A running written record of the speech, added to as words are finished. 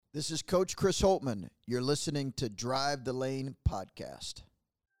This is Coach Chris Holtmann. You're listening to Drive the Lane podcast.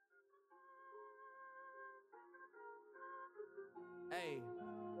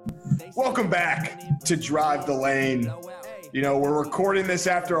 Welcome back to Drive the Lane. You know, we're recording this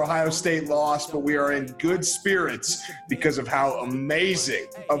after Ohio State lost, but we are in good spirits because of how amazing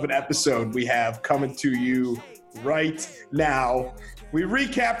of an episode we have coming to you right now. We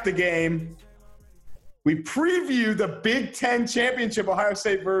recap the game. We preview the Big Ten Championship, Ohio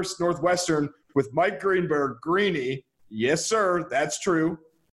State versus Northwestern, with Mike Greenberg, Greeny. Yes, sir, that's true.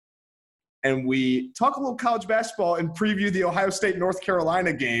 And we talk a little college basketball and preview the Ohio State-North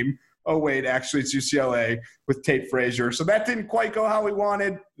Carolina game. Oh, wait, actually, it's UCLA with Tate Frazier. So that didn't quite go how we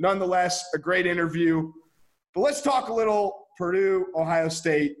wanted. Nonetheless, a great interview. But let's talk a little Purdue, Ohio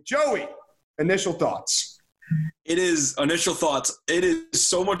State. Joey, initial thoughts. It is initial thoughts. It is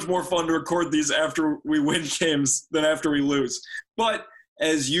so much more fun to record these after we win games than after we lose. But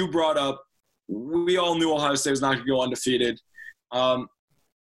as you brought up, we all knew Ohio State was not going to go undefeated.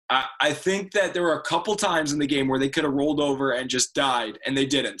 I think that there were a couple times in the game where they could have rolled over and just died, and they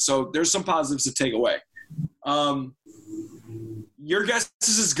didn't. So there's some positives to take away. Your guess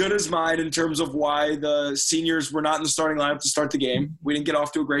is as good as mine in terms of why the seniors were not in the starting lineup to start the game. We didn't get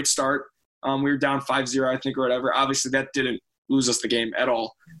off to a great start. We were down 5-0, I think, or whatever. Obviously, that didn't lose us the game at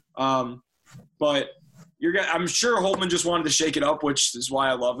all. But I'm sure Holtmann just wanted to shake it up, which is why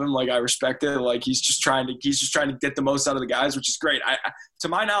I love him. Like, I respect it. Like, he's just trying to get the most out of the guys, which is great. To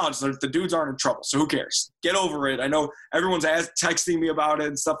my knowledge, the dudes aren't in trouble, so who cares? Get over it. I know everyone's texting me about it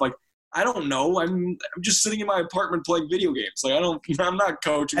and stuff. Like, I don't know. I'm just sitting in my apartment playing video games. Like, I'm not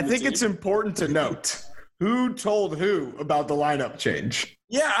coaching. I think it's important to note who told who about the lineup change.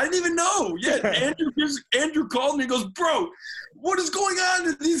 Yeah, I didn't even know. Yeah, Andrew called me and goes, bro, what is going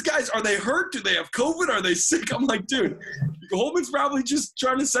on? These guys, are they hurt? Do they have COVID? Are they sick? I'm like, dude, Holtmann's probably just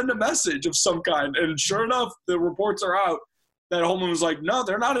trying to send a message of some kind. And sure enough, the reports are out that Holtmann was like, no,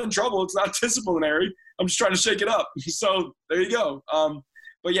 they're not in trouble. It's not disciplinary. I'm just trying to shake it up. So there you go.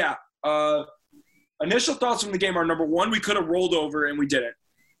 But yeah, initial thoughts from the game are, number one, we could have rolled over and we didn't.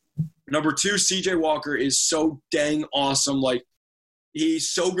 Number two, CJ Walker is so dang awesome. Like,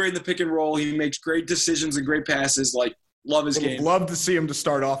 he's so great in the pick and roll. He makes great decisions and great passes. Like, love his game. Love to see him to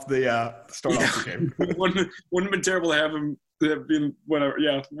start off the game. wouldn't have been terrible to have him been whatever.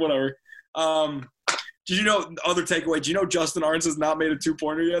 Yeah, whatever. Did you know, other takeaway, do you know Justin Arns has not made a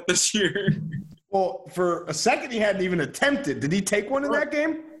two-pointer yet this year? Well, for a second he hadn't even attempted. Did he take one in that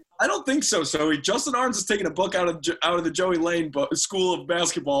game? I don't think so. So Justin Arns is taking a book out of the Joey Lane School of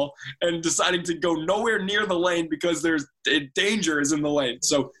Basketball and deciding to go nowhere near the lane because there's danger is in the lane.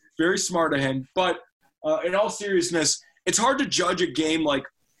 So very smart of him. But in all seriousness, it's hard to judge a game like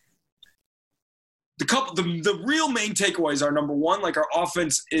the real main takeaways are, number one, like, our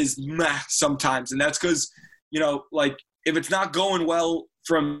offense is meh sometimes, and that's because, you know, like, if it's not going well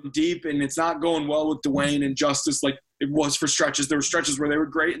from deep and it's not going well with Dwayne and Justice, like it was for stretches. There were stretches where they were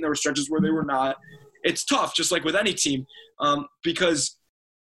great and there were stretches where they were not. It's tough, just like with any team, because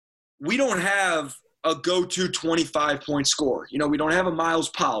we don't have a go-to 25-point scorer. You know, we don't have a Miles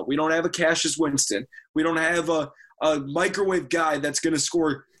Powell. We don't have a Cassius Winston. We don't have a microwave guy that's going to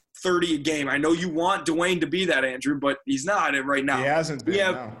score 30 a game. I know you want Dwayne to be that, Andrew, but he's not right now. He hasn't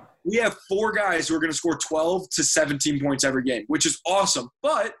been. We have four guys who are going to score 12 to 17 points every game, which is awesome.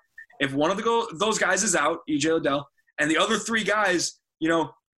 But if one of those guys is out, E.J. Liddell, and the other three guys, you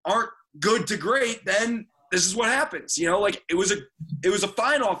know, aren't good to great, then this is what happens. You know, like, it was a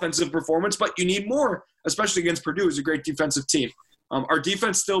fine offensive performance, but you need more, especially against Purdue, who's a great defensive team. Our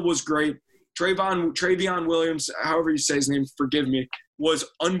defense still was great. Travion Williams, however you say his name, forgive me, was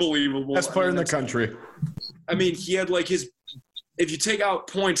unbelievable. Best player in the country. I mean, he had like if you take out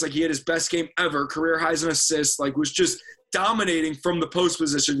points, like, he had his best game ever, career highs and assists, like, was just dominating from the post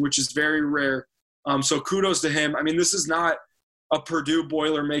position, which is very rare. So kudos to him. I mean, this is not a Purdue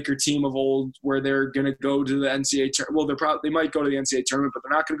Boilermaker team of old where they're going to go to the NCAA tournament. Well, they might go to the NCAA tournament, but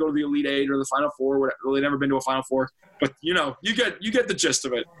they're not going to go to the Elite Eight or the Final Four. Whatever. Well, they've never been to a Final Four. But, you know, you get the gist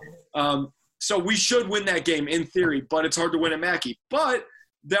of it. So we should win that game in theory, but it's hard to win at Mackey. But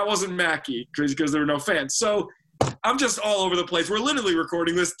that wasn't Mackey because there were no fans. So I'm just all over the place. We're literally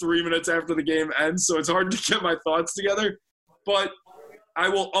recording this 3 minutes after the game ends, so it's hard to get my thoughts together. But I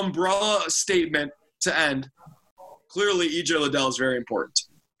will umbrella a statement to end. Clearly, E.J. Liddell is very important.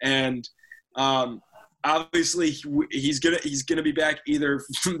 And obviously, he's gonna be back either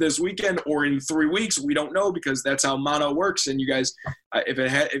this weekend or in 3 weeks. We don't know because that's how mono works. And you guys,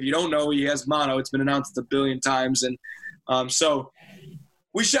 if you don't know, he has mono. It's been announced a billion times. And so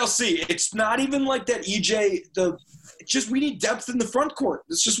We shall see. It's not even like that, EJ. It's just we need depth in the front court.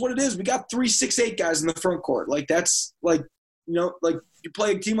 That's just what it is. We got 3 6'8" guys in the front court. Like that's like, you know, like you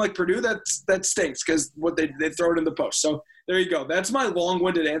play a team like Purdue, that stinks because what they throw it in the post. So there you go. That's my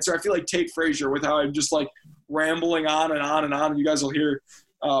long-winded answer. I feel like Tate Frazier with how I'm just like rambling on and on and on. And you guys will hear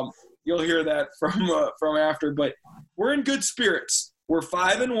you'll hear that from after. But we're in good spirits. We're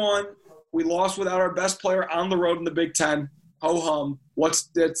 5-1. We lost without our best player on the road in the Big Ten. Ho hum.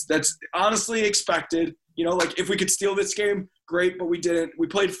 That's honestly expected. You know, like if we could steal this game, great, but we didn't. We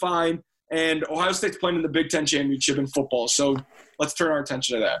played fine, and Ohio State's playing in the Big Ten championship in football. So let's turn our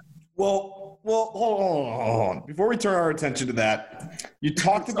attention to that. Well, hold on. Before we turn our attention to that, you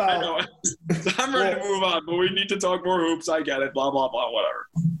talked about. I know. I'm ready to move on, but we need to talk more hoops. I get it. Blah blah blah. Whatever.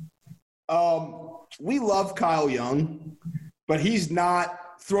 We love Kyle Young, but he's not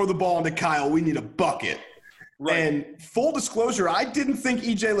throw the ball into Kyle. We need a bucket. Right. And full disclosure, I didn't think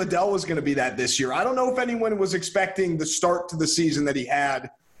E.J. Liddell was going to be that this year. I don't know if anyone was expecting the start to the season that he had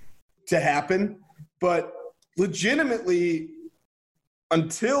to happen, but legitimately,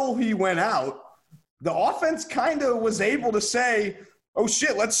 until he went out, the offense kind of was able to say, oh,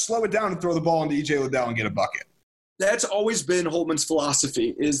 shit, let's slow it down and throw the ball into E.J. Liddell and get a bucket. That's always been Holtman's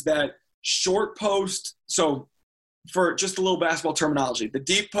philosophy, is that short post – so for just a little basketball terminology, the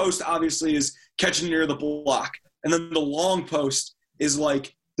deep post obviously is catching near the block. And then the long post is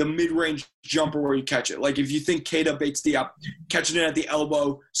like the mid-range jumper where you catch it. Like if you think Keita Bates-Diop catching it at the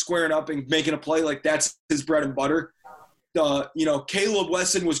elbow, squaring up and making a play, like that's his bread and butter. You know, Caleb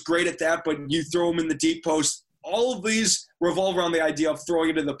Wesson was great at that, but you throw him in the deep post. All of these revolve around the idea of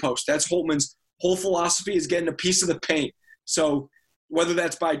throwing it in the post. That's Holtman's whole philosophy, is getting a piece of the paint. So whether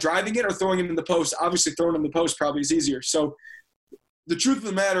that's by driving it or throwing it in the post, obviously throwing it in the post probably is easier. So the truth of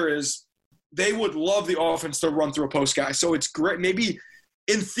the matter is they would love the offense to run through a post guy. So it's great. Maybe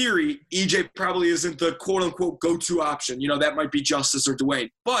in theory, EJ probably isn't the quote-unquote go-to option. You know, that might be Justice or Dwayne.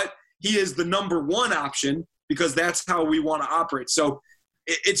 But he is the number one option because that's how we want to operate. So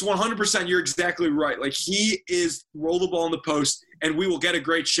it's 100%. You're exactly right. Like he is roll the ball in the post and we will get a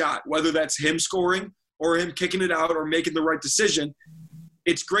great shot, whether that's him scoring or him kicking it out or making the right decision.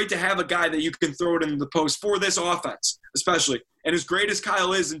 It's great to have a guy that you can throw it in the post for this offense, especially. And as great as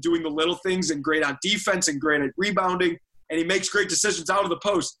Kyle is in doing the little things and great on defense and great at rebounding, and he makes great decisions out of the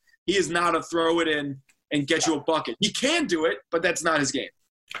post, he is not a throw it in and get you a bucket. He can do it, but that's not his game.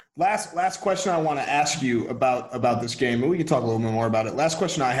 Last question I want to ask you about this game, and we can talk a little bit more about it. Last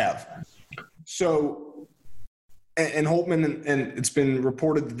question I have. So, and Holtman, and it's been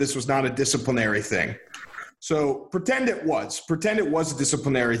reported that this was not a disciplinary thing. So pretend it was a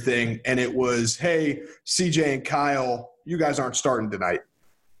disciplinary thing, and it was, hey, CJ and Kyle, you guys aren't starting tonight.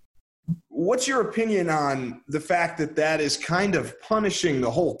 What's your opinion on the fact that that is kind of punishing the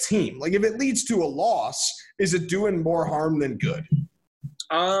whole team? Like if it leads to a loss, is it doing more harm than good?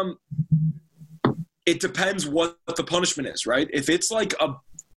 It depends what the punishment is, right? If it's like a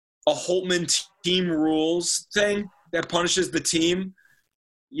Holtman team rules thing that punishes the team,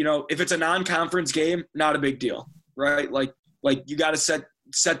 you know, if it's a non-conference game, not a big deal, right? Like you got to send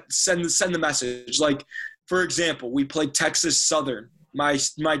the message. Like, for example, we played Texas Southern my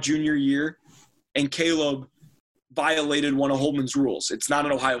junior year, and Caleb violated one of Holtman's rules. It's not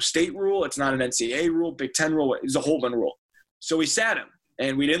an Ohio State rule. It's not an NCAA rule, Big Ten rule. It's a Holtman rule. So we sat him,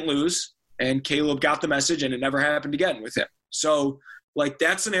 and we didn't lose, and Caleb got the message, and it never happened again with him. So, like,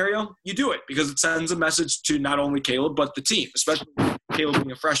 that scenario, you do it because it sends a message to not only Caleb but the team, especially Caleb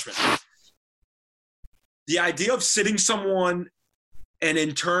being a freshman. The idea of sitting someone and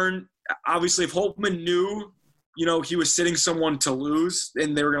in turn, obviously if Holtman knew, you know, he was sitting someone to lose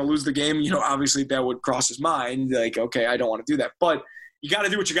and they were going to lose the game, you know, obviously that would cross his mind. Like, okay, I don't want to do that. But you got to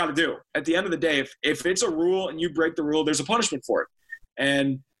do what you got to do. At the end of the day, if it's a rule and you break the rule, there's a punishment for it.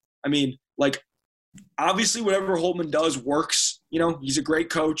 And, I mean, like, obviously whatever Holtman does works. You know, he's a great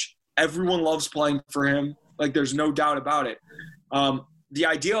coach. Everyone loves playing for him. Like, there's no doubt about it. The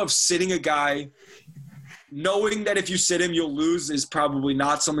idea of sitting a guy, knowing that if you sit him, you'll lose is probably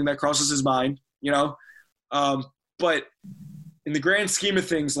not something that crosses his mind, you know? But in the grand scheme of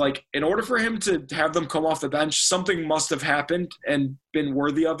things, like, in order for him to have them come off the bench, something must have happened and been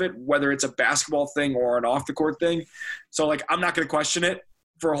worthy of it, whether it's a basketball thing or an off-the-court thing. So, like, I'm not going to question it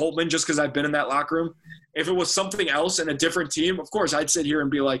for Holtman just because I've been in that locker room. If it was something else and a different team, of course, I'd sit here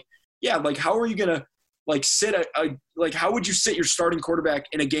and be like, yeah, like, how are you going to, like, how would you sit your starting quarterback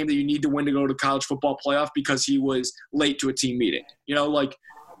in a game that you need to win to go to college football playoff because he was late to a team meeting? You know, like,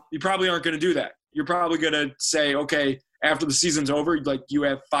 you probably aren't going to do that. You're probably going to say, okay, after the season's over, like, you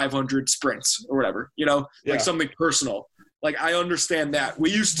have 500 sprints or whatever, you know, like something personal. Like, I understand that.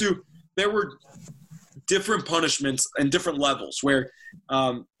 There were different punishments and different levels where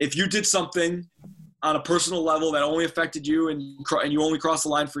if you did something on a personal level that only affected you and you only crossed the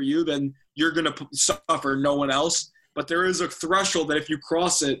line for you, then you're going to suffer, no one else. But there is a threshold that if you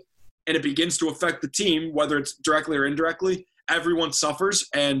cross it and it begins to affect the team, whether it's directly or indirectly, everyone suffers,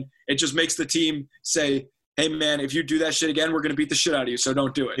 and it just makes the team say, hey, man, if you do that shit again, we're going to beat the shit out of you, so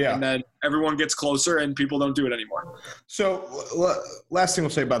don't do it. Yeah. And then everyone gets closer and people don't do it anymore. So last thing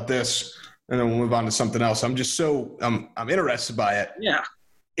we'll say about this, and then we'll move on to something else. I'm just I'm interested by it. Yeah.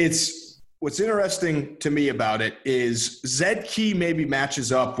 What's interesting to me about it is Zed Key maybe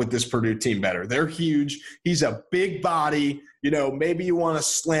matches up with this Purdue team better. They're huge. He's a big body. Maybe you want to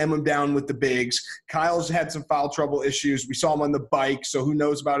slam him down with the bigs. Kyle's had some foul trouble issues. We saw him on the bike, so who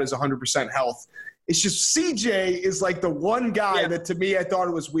knows about his 100% health. It's just CJ is like the one guy that to me I thought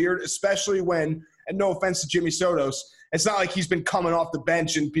it was weird, especially when, and no offense to Jimmy Sotos, it's not like he's been coming off the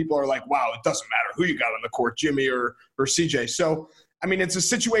bench and people are like, wow, it doesn't matter who you got on the court, Jimmy or CJ. So, I mean, it's a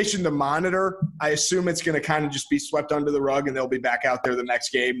situation to monitor. I assume it's going to kind of just be swept under the rug and they'll be back out there the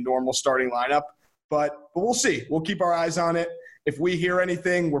next game, normal starting lineup. But we'll see. We'll keep our eyes on it. If we hear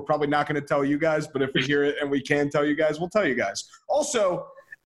anything, we're probably not going to tell you guys. But if we hear it and we can tell you guys, we'll tell you guys. Also,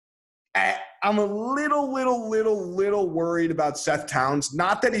 I'm a little worried about Seth Towns.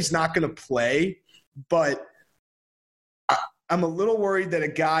 Not that he's not going to play, but I'm a little worried that a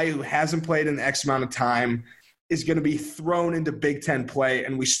guy who hasn't played in X amount of time is going to be thrown into Big Ten play.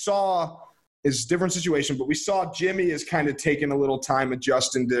 And we saw – it's a different situation, but we saw Jimmy is kind of taking a little time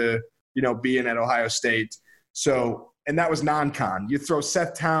adjusting to, being at Ohio State. So – and that was non-con. You throw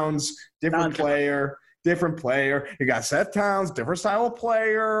Seth Towns, different player. You got Seth Towns, different style of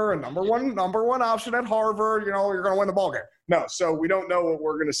player, a number one option at Harvard. You're going to win the ballgame. No, so we don't know what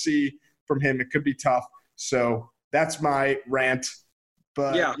we're going to see from him. It could be tough. So that's my rant.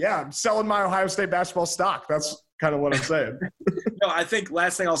 But, yeah, I'm selling my Ohio State basketball stock. That's kind of what I'm saying. No, I think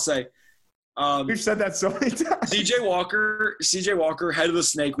last thing I'll say. We've said that so many times. CJ Walker, head of the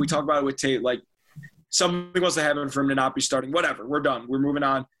snake. We talk about it with Tate. Like, something was to happen for him to not be starting. Whatever. We're done. We're moving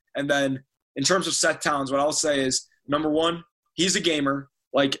on. And then in terms of Seth Towns, what I'll say is, number one, he's a gamer.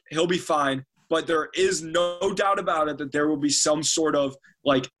 Like, he'll be fine. But there is no doubt about it that there will be some sort of,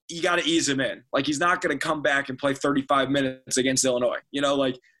 like, you got to ease him in. Like, he's not going to come back and play 35 minutes against Illinois.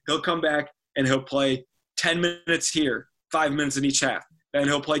 He'll come back and he'll play 10 minutes here, 5 minutes in each half. And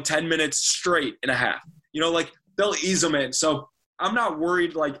he'll play 10 minutes straight in a half. They'll ease him in. So I'm not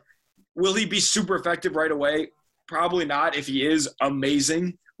worried, like, will he be super effective right away? Probably not. If he is,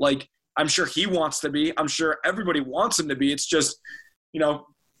 amazing. Like, I'm sure he wants to be. I'm sure everybody wants him to be. It's just, you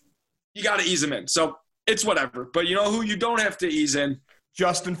got to ease him in. So it's whatever. But you know who you don't have to ease in?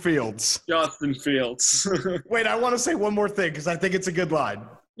 Justin Fields. Wait, I want to say one more thing because I think it's a good line.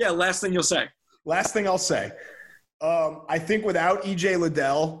 Yeah, last thing you'll say. Last thing I'll say. I think without E.J.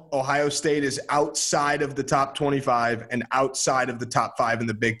 Liddell, Ohio State is outside of the top 25 and outside of the top 5 in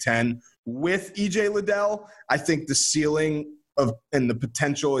the Big Ten. With E.J. Liddell, I think the ceiling and the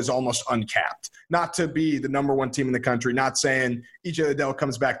potential is almost uncapped. Not to be the number one team in the country, not saying E.J. Liddell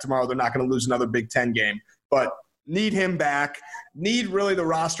comes back tomorrow, they're not going to lose another Big Ten game, but need him back, need really the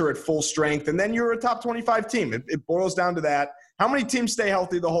roster at full strength, and then you're a top 25 team. It boils down to that. How many teams stay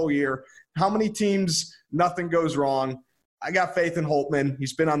healthy the whole year? How many teams nothing goes wrong? I got faith in Holtman.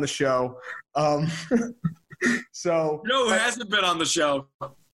 He's been on the show. So who hasn't been on the show?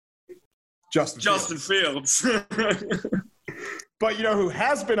 Justin Fields. But you know who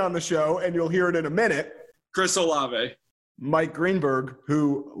has been on the show, and you'll hear it in a minute? Chris Olave. Mike Greenberg,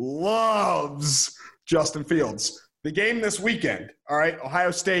 who loves Justin Fields. The game this weekend, all right,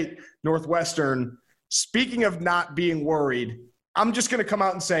 Ohio State, Northwestern. Speaking of not being worried, I'm just going to come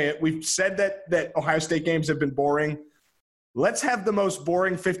out and say it. We've said that Ohio State games have been boring. Let's have the most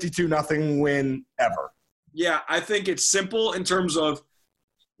boring 52-0 win ever. Yeah, I think it's simple in terms of,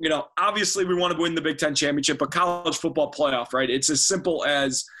 obviously we want to win the Big Ten championship, but college football playoff, right? It's as simple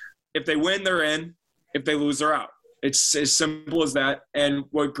as if they win, they're in. If they lose, they're out. It's as simple as that. And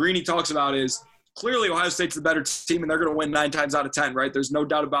what Greeny talks about is clearly Ohio State's the better team, and they're going to win 9 times out of 10, right? There's no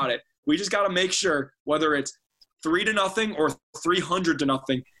doubt about it. We just got to make sure, whether it's 3-0 or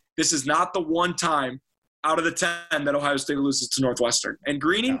 300-0, this is not the one time out of the 10 that Ohio State loses to Northwestern. And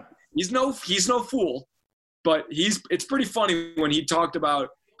Greeny, he's no fool, but it's pretty funny when he talked about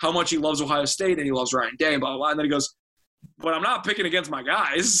how much he loves Ohio State and he loves Ryan Day and blah, blah, blah. And then he goes, but I'm not picking against my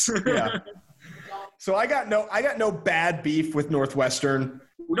guys. Yeah. So I got no bad beef with Northwestern.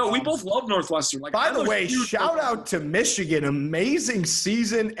 No, we both love Northwestern. Like, By I'm the a way, huge shout out to Michigan. Amazing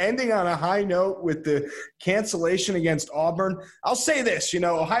season, ending on a high note with the cancellation against Auburn. I'll say this,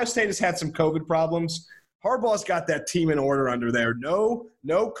 Ohio State has had some COVID problems. Harbaugh's got that team in order under there. No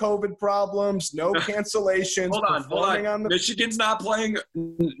COVID problems, no cancellations. Hold on. Michigan's not playing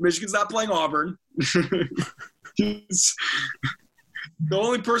Auburn. The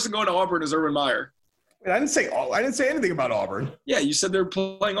only person going to Auburn is Urban Meyer. I didn't say anything about Auburn. Yeah, you said they're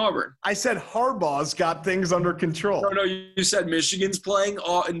playing Auburn. I said Harbaugh's got things under control. No, you said Michigan's playing,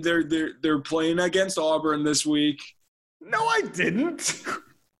 and they're playing against Auburn this week. No, I didn't.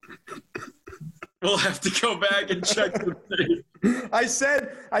 We'll have to go back and check the tape. I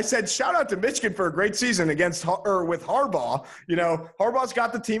said, shout out to Michigan for a great season with Harbaugh. Harbaugh's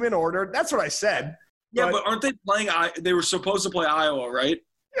got the team in order. That's what I said. Yeah, but aren't they playing? They were supposed to play Iowa, right?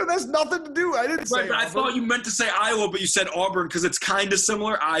 That's nothing to do. I didn't say. But I thought you meant to say Iowa, but you said Auburn because it's kind of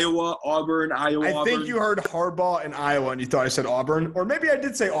similar. Iowa, Auburn, Iowa. I think you heard Harbaugh and Iowa, and you thought I said Auburn, or maybe I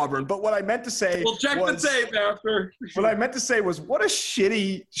did say Auburn. But what I meant to say, we'll check the tape after. What I meant to say was, what a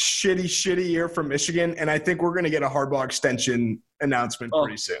shitty year for Michigan, and I think we're going to get a Harbaugh extension announcement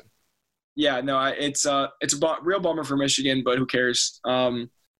pretty soon. Yeah, no, it's a real bummer for Michigan, but who cares?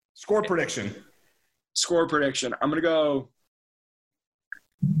 Score prediction. I'm going to go.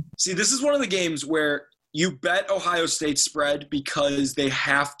 See, this is one of the games where you bet Ohio State spread because they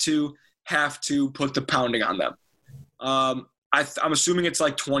have to put the pounding on them. I'm assuming it's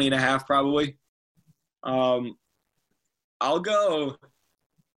like 20.5 probably. I'll go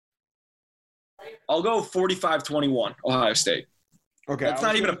 45-21 Ohio State. Okay. That's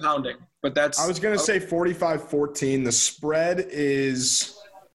not even a pounding, but that's – I was going to say 45-14. The spread is –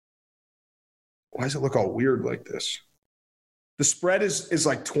 why does it look all weird like this? The spread is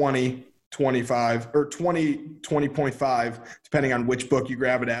like 20, 25, or 20.5, depending on which book you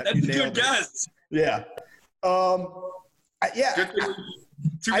grab it at. That's a good guess. Yeah. Yeah.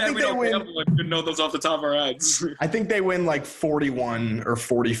 Too bad we don't gamble and couldn't know those off the top of our heads. I think they win like 41 or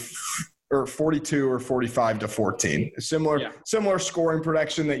 40 or 42 or 45-14. Similar scoring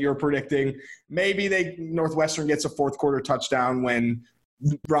prediction that you're predicting. Maybe Northwestern gets a fourth quarter touchdown when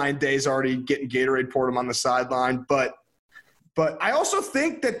Ryan Day's already getting Gatorade poured him on the sideline, but I also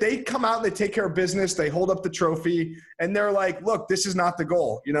think that they come out and they take care of business. They hold up the trophy, and they're like, look, this is not the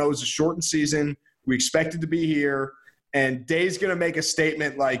goal. It was a shortened season. We expected to be here, and Day's going to make a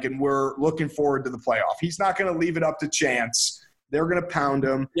statement and we're looking forward to the playoff. He's not going to leave it up to chance. They're going to pound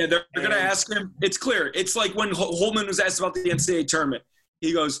him. Yeah, they're going to ask him. It's clear. It's like when Holtman was asked about the NCAA tournament.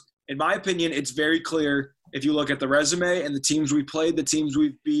 He goes, in my opinion, it's very clear if you look at the resume and the teams we played, the teams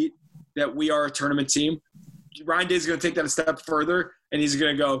we've beat, that we are a tournament team. Ryan Day's going to take that a step further, and he's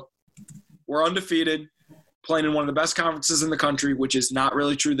going to go, we're undefeated, playing in one of the best conferences in the country, which is not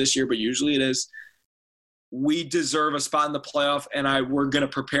really true this year, but usually it is. We deserve a spot in the playoff, and we're going to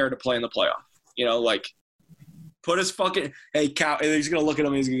prepare to play in the playoff. Put us fucking – hey, cow. And he's going to look at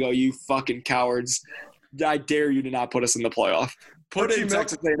him and he's going to go, you fucking cowards. I dare you to not put us in the playoff. Put it in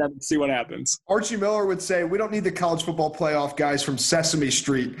Texas A&M and see what happens. Archie Miller would say, we don't need the college football playoff guys from Sesame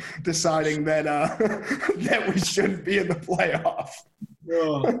Street deciding that that we shouldn't be in the playoff.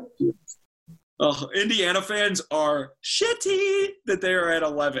 Indiana fans are shitty that they are at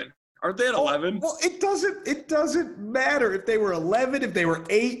 11. Aren't they at 11? Well, it doesn't matter if they were 11, if they were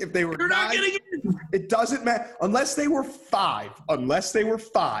 8, if they were 9. Not getting in. It doesn't matter unless they were 5.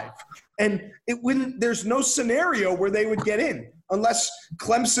 And there's no scenario where they would get in. Unless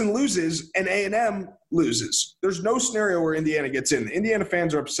Clemson loses and A&M loses. There's no scenario where Indiana gets in. The Indiana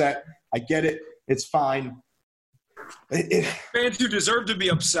fans are upset. I get it. It's fine. Fans who deserve to be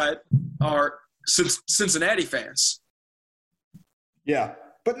upset are Cincinnati fans. Yeah,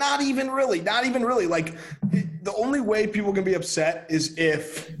 but not even really. Like, the only way people can be upset is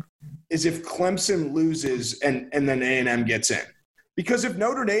if Clemson loses and then A&M gets in. Because if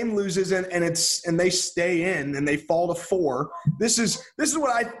Notre Dame loses and they stay in and they fall to 4, this is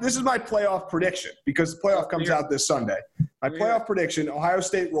my playoff prediction, because the playoff comes out this Sunday. My playoff prediction: Ohio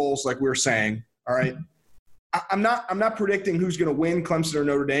State rolls, like we were saying. All right, I'm not predicting who's going to win, Clemson or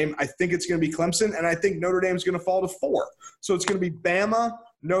Notre Dame. I think it's going to be Clemson, and I think Notre Dame's going to fall to 4. So it's going to be Bama,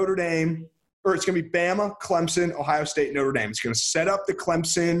 Notre Dame, or it's going to be Bama, Clemson, Ohio State, Notre Dame. It's going to set up the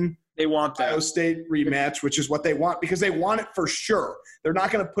Clemson. They want that Ohio State rematch, which is what they want, because they want it for sure. They're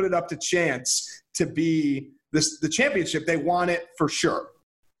not going to put it up to chance to be the championship. They want it for sure.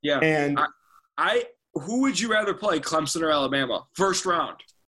 Yeah. And who would you rather play, Clemson or Alabama? First round.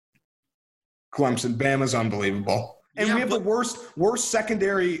 Clemson. Bama's unbelievable. And we have the worst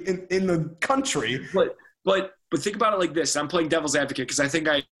secondary in the country. But But think about it like this. I'm playing devil's advocate because I think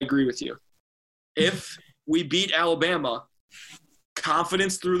I agree with you. If we beat Alabama,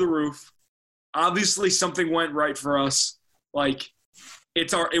 confidence through the roof, obviously something went right for us. Like,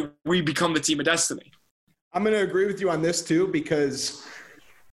 we become the team of destiny. I'm going to agree with you on this too, because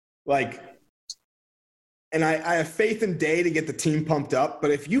and I have faith in Day to get the team pumped up.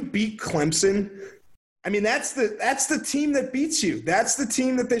 But if you beat Clemson, I mean, that's the team that beats you. That's the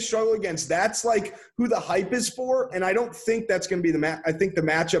team that they struggle against. That's like who the hype is for. And I don't think that's going to be I think the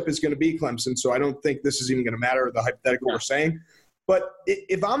matchup is going to be Clemson. So I don't think this is even going to matter, the hypothetical we're saying. But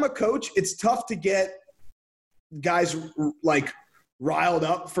if I'm a coach, it's tough to get guys like riled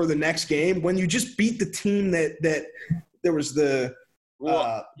up for the next game when you just beat the team that there was the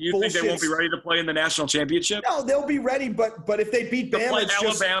you think they won't be ready to play in the national championship? No, they'll be ready, but if they beat Bama, play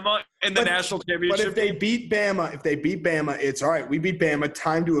Alabama in the national championship. But if they beat Bama, it's all right. We beat Bama.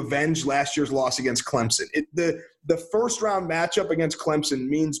 Time to avenge last year's loss against Clemson. The first round matchup against Clemson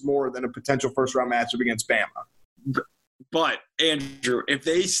means more than a potential first round matchup against Bama. But Andrew, if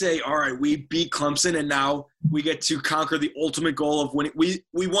they say, all right, we beat Clemson and now we get to conquer the ultimate goal of winning, we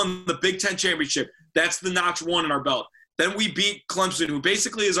won the Big Ten championship. That's the notch one in our belt. Then we beat Clemson, who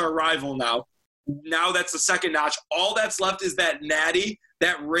basically is our rival now. Now that's the second notch. All that's left is that natty,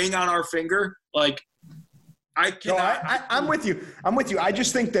 that ring on our finger. Like, I cannot. No, I'm with you. I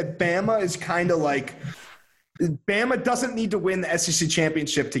just think that Bama is kind of like – Bama doesn't need to win the SEC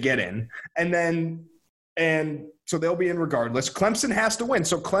championship to get in. And so they'll be in regardless. Clemson has to win.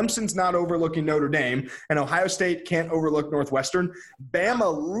 So Clemson's not overlooking Notre Dame, and Ohio State can't overlook Northwestern.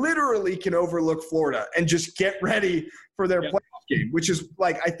 Bama literally can overlook Florida and just get ready for their playoff game, which is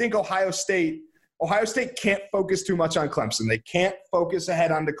like, I think Ohio State can't focus too much on Clemson. They can't focus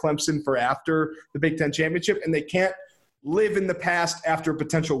ahead onto Clemson for after the Big Ten championship, and they can't live in the past after a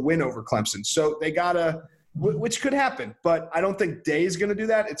potential win over Clemson. So they gotta, which could happen, but I don't think Day is going to do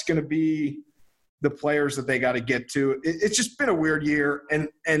that. It's going to be the players that they got to get to. It's just been a weird year,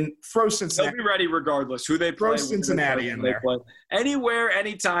 and throw Cincinnati. They'll be ready regardless who they play. Throw Cincinnati in there. Anywhere,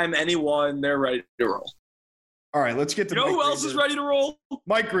 anytime, anyone, they're ready to roll. All right, let's get to. You know who else is ready to roll?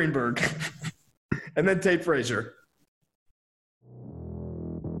 Mike Greenberg, and then Tate Frazier.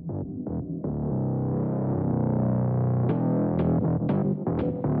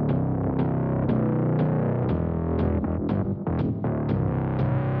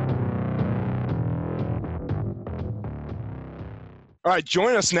 All right,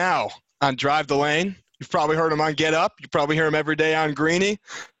 join us now on Drive the Lane. You've probably heard him on Get Up. You probably hear him every day on Greeny.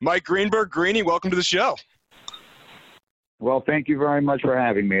 Mike Greenberg. Greeny, welcome to the show. Well, thank you very much for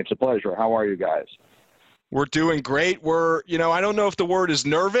having me. It's a pleasure. How are you guys? We're doing great. I don't know if the word is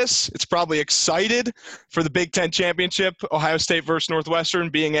nervous. It's probably excited for the Big Ten championship, Ohio State versus Northwestern.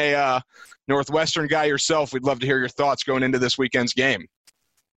 Being a Northwestern guy yourself, we'd love to hear your thoughts going into this weekend's game.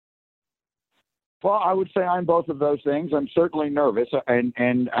 Well, I would say I'm both of those things. I'm certainly nervous, and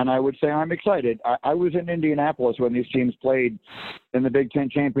I would say I'm excited. I was in Indianapolis when these teams played in the Big Ten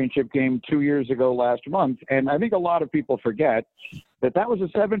championship game 2 years ago last month, and I think a lot of people forget that was a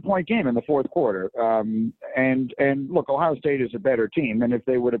 7-point game in the fourth quarter. And look, Ohio State is a better team, and if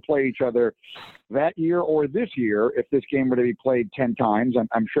they would have played each other that year or this year, if this game were to be played 10 times,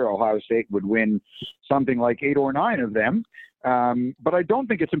 I'm sure Ohio State would win something like 8 or 9 of them. But I don't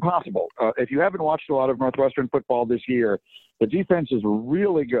think it's impossible. If you haven't watched a lot of Northwestern football this year, the defense is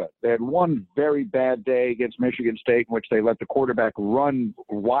really good. They had one very bad day against Michigan State in which they let the quarterback run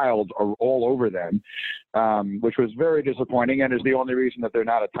wild all over them, which was very disappointing and is the only reason that they're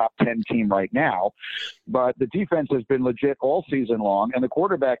not a top 10 team right now. But the defense has been legit all season long, and the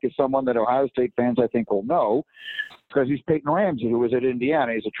quarterback is someone that Ohio State fans, I think, will know, because he's Peyton Ramsey, who was at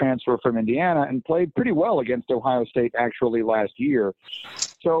Indiana. He's a transfer from Indiana and played pretty well against Ohio State actually last year.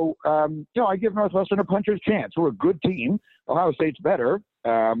 So, I give Northwestern a puncher's chance. We're a good team. Ohio State's better.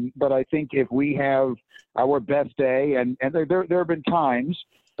 But I think if we have our best day, and there have been times,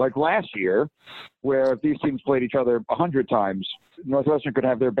 like last year, where if these teams played each other 100 times, Northwestern could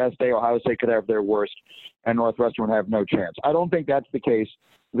have their best day, Ohio State could have their worst, and Northwestern would have no chance. I don't think that's the case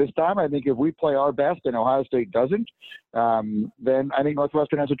this time. I think if we play our best and Ohio State doesn't, then I think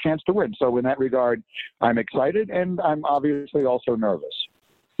Northwestern has a chance to win. So in that regard, I'm excited, and I'm obviously also nervous.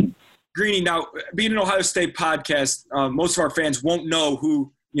 Greeny, now, being an Ohio State podcast, most of our fans won't know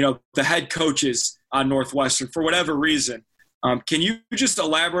who, the head coach is on Northwestern for whatever reason. Can you just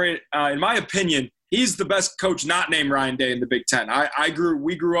elaborate? In my opinion, he's the best coach not named Ryan Day in the Big Ten.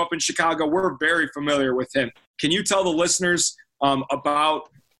 We grew up in Chicago. We're very familiar with him. Can you tell the listeners about,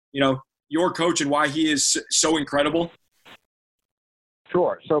 your coach and why he is so incredible?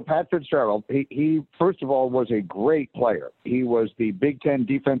 Sure. So Pat Fitzgerald, he first of all was a great player. He was the Big Ten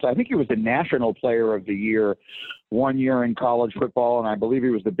defense. I think he was the National Player of the Year one year in college football, and I believe he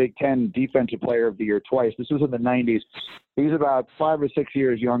was the Big Ten Defensive Player of the Year twice. This was in the 90s. He's about 5 or 6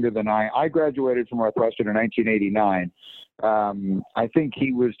 years younger than I. I graduated from Northwestern in 1989. I think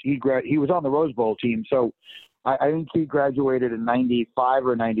he was on the Rose Bowl team, so I think he graduated in 95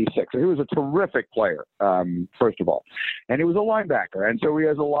 or 96. So he was a terrific player, first of all. And he was a linebacker. And so he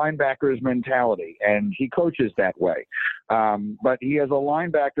has a linebacker's mentality, and he coaches that way. But he has a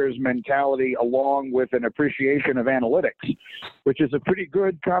linebacker's mentality along with an appreciation of analytics, which is a pretty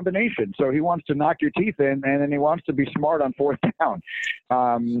good combination. So he wants to knock your teeth in, and then he wants to be smart on fourth down.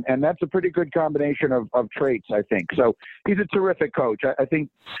 And that's a pretty good combination of traits, I think. So he's a terrific coach. I think,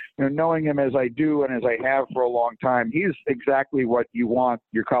 knowing him as I do and as I have for a long time, he's exactly what you want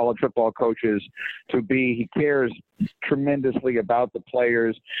your college football coaches to be. He cares tremendously about the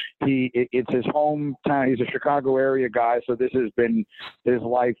players. It's his hometown. He's a Chicago area guy, so this has been his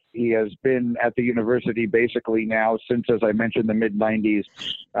life. He has been at the university basically now since, as I mentioned, the mid-90s.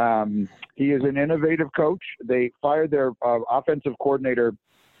 He is an innovative coach. They fired their offensive coordinator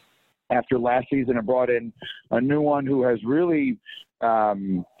after last season and brought in a new one who has really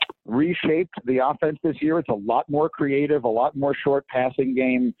reshaped the offense this year. It's a lot more creative, a lot more short passing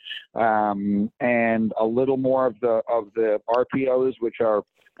game, and a little more of the RPOs, which are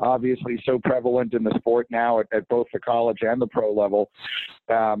obviously so prevalent in the sport now at both the college and the pro level.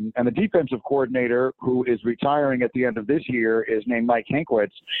 And the defensive coordinator, who is retiring at the end of this year, is named Mike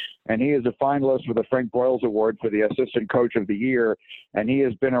Hankwitz, and he is a finalist for the Frank Broyles Award for the Assistant Coach of the Year. And he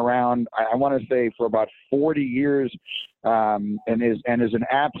has been around, I want to say, for about 40 years, and is an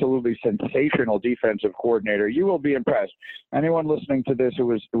absolutely sensational defensive coordinator. You will be impressed. Anyone listening to this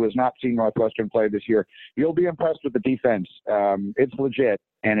who has not seen Northwestern play this year, you'll be impressed with the defense. It's legit,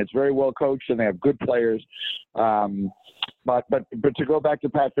 and it's very well coached, and they have good players. But to go back to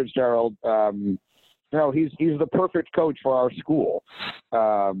Pat Fitzgerald, he's the perfect coach for our school.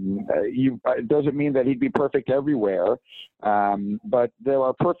 It doesn't mean that he'd be perfect everywhere, but there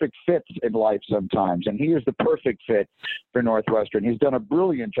are perfect fits in life sometimes, and he is the perfect fit for Northwestern. He's done a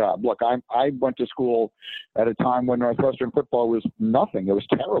brilliant job. Look, I went to school at a time when Northwestern football was nothing. It was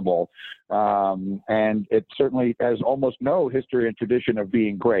terrible, and it certainly has almost no history and tradition of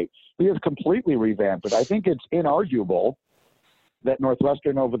being great. He has completely revamped it. I think it's inarguable that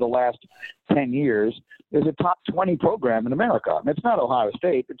Northwestern over the last 10 years is a top 20 program in America. And it's not Ohio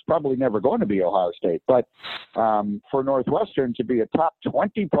State. It's probably never going to be Ohio State. But for Northwestern to be a top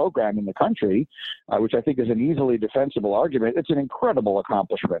 20 program in the country, which I think is an easily defensible argument, it's an incredible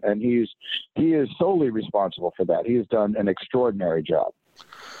accomplishment. And he is solely responsible for that. He has done an extraordinary job.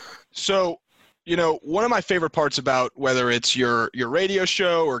 So, one of my favorite parts about whether it's your radio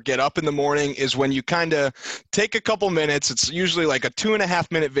show or Get Up in the Morning is when you kind of take a couple minutes. It's usually like a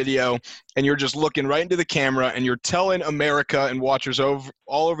 2.5-minute video, and you're just looking right into the camera, and you're telling America and watchers all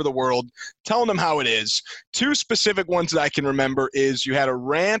over the world, telling them how it is. Two specific ones that I can remember is you had a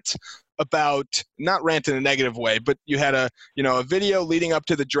rant about, not rant in a negative way, but you had a video leading up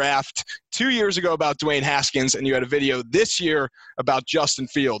to the draft 2 years ago about Dwayne Haskins, and you had a video this year about Justin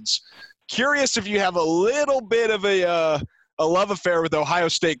Fields. Curious if you have a little bit of a love affair with Ohio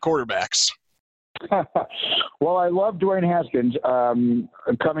State quarterbacks. Well, I love Dwayne Haskins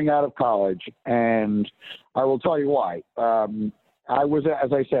coming out of college, and I will tell you why.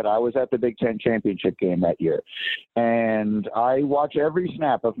 As I said, I was at the Big Ten championship game that year, and I watch every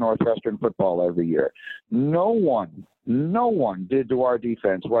snap of Northwestern football every year. No one did to our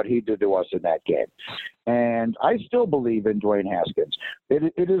defense what he did to us in that game. And I still believe in Dwayne Haskins.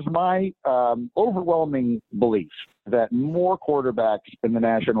 It is my overwhelming belief that more quarterbacks in the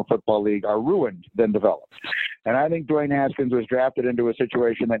National Football League are ruined than developed. And I think Dwayne Haskins was drafted into a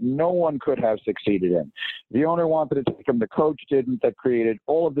situation that no one could have succeeded in. The owner wanted to take him. The coach didn't. That created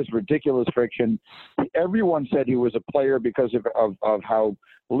all of this ridiculous friction. Everyone said he was a player because of how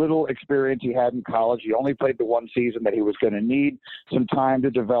little experience he had in college. He only played the one season, that he was going to need some time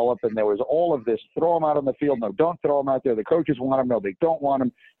to develop. And there was all of this, throw him out on the field. No, don't throw him out there. The coaches want him. No, they don't want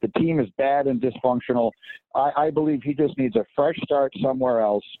him. The team is bad and dysfunctional. I believe he just needs a fresh start somewhere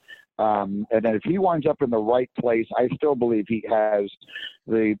else. And then if he winds up in the right place, I still believe he has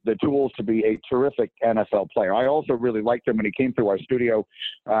the tools to be a terrific NFL player. I also really liked him when he came through our studio.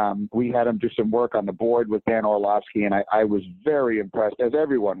 We had him do some work on the board with Dan Orlovsky, and I was very impressed, as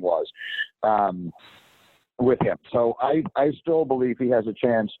everyone was, with him. So I still believe he has a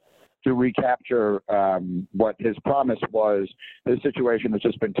chance to recapture what his promise was. His situation has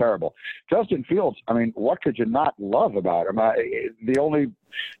just been terrible. Justin Fields, I mean, what could you not love about him? The only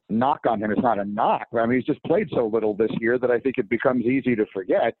knock on him is not a knock. I mean, he's just played so little this year that I think it becomes easy to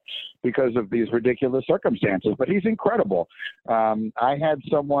forget because of these ridiculous circumstances. But he's incredible. I had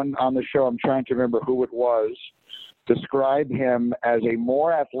someone on the show, I'm trying to remember who it was, describe him as a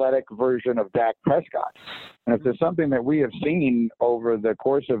more athletic version of Dak Prescott. And if there's something that we have seen over the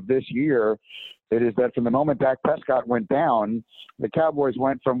course of this year, it is that from the moment Dak Prescott went down, the Cowboys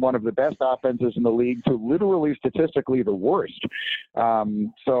went from one of the best offenses in the league to literally statistically the worst.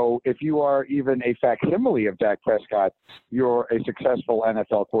 So if you are even a facsimile of Dak Prescott, you're a successful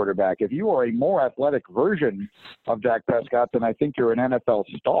NFL quarterback. If you are a more athletic version of Dak Prescott, then I think you're an NFL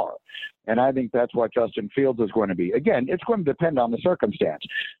star. And I think that's what Justin Fields is going to be. Again, it's going to depend on the circumstance.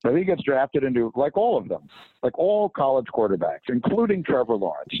 So if he gets drafted into, like all of them, like all college quarterbacks, including Trevor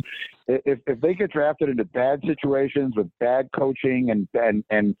Lawrence, if they get drafted into bad situations with bad coaching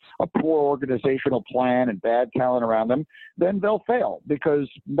and a poor organizational plan and bad talent around them, then they'll fail because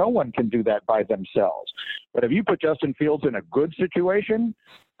no one can do that by themselves. But if you put Justin Fields in a good situation,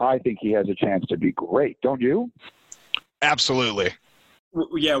 I think he has a chance to be great. Don't you? Absolutely.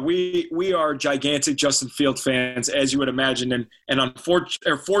 Yeah, we are gigantic Justin Fields fans, as you would imagine, and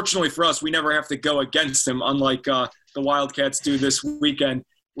fortunately for us, we never have to go against him, unlike the Wildcats do this weekend.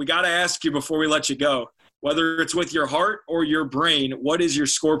 We got to ask you before we let you go, whether it's with your heart or your brain, what is your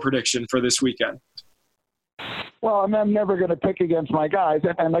score prediction for this weekend? Well, I'm never going to pick against my guys,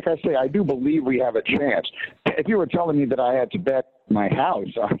 and like I say, I do believe we have a chance. If you were telling me that I had to bet my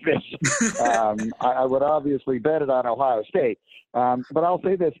house on this, I would obviously bet it on Ohio State. But I'll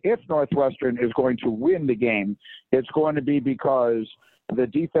say this, if Northwestern is going to win the game, it's going to be because the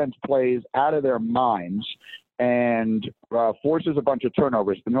defense plays out of their minds and forces a bunch of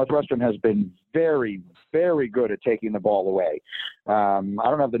turnovers. The Northwestern has been very, very good at taking the ball away. I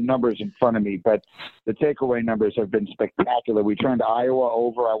don't have the numbers in front of me, but the takeaway numbers have been spectacular. We turned Iowa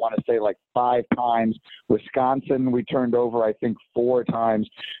over, I want to say, like 5 times. Wisconsin, we turned over, I think, 4 times.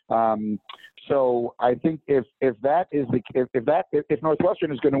 So I think if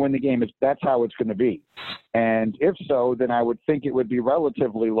Northwestern is going to win the game, that's how it's going to be. And if so, then I would think it would be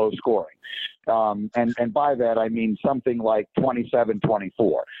relatively low scoring. And by that, I mean something like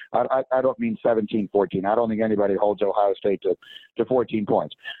 27-24. I don't mean 17-14. I don't think anybody holds Ohio State to 14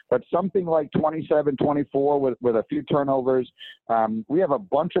 points. But something like 27-24 with a few turnovers. We have a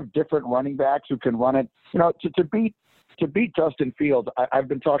bunch of different running backs who can run it. You know, to beat Justin Fields, I've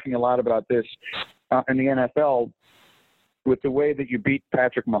been talking a lot about this in the NFL with the way that you beat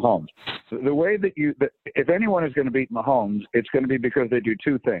Patrick Mahomes. The way that if anyone is going to beat Mahomes, it's going to be because they do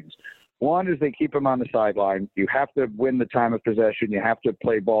 2 things. One is they keep him on the sideline. You have to win the time of possession. You have to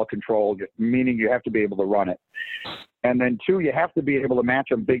play ball control, meaning you have to be able to run it. And then 2, you have to be able to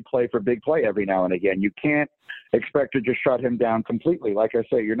match him big play for big play every now and again. You can't expect to just shut him down completely. Like I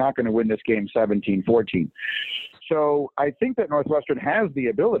say, you're not going to win this game 17-14. So I think that Northwestern has the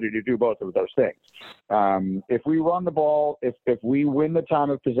ability to do both of those things. If we run the ball, if we win the time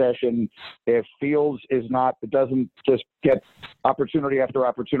of possession, if Fields doesn't just get opportunity after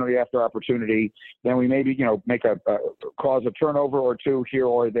opportunity after opportunity, then we maybe, make cause a turnover or 2 here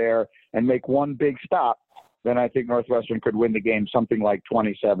or there and make one big stop. Then I think Northwestern could win the game something like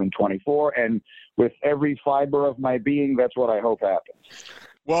 27-24. And with every fiber of my being, that's what I hope happens.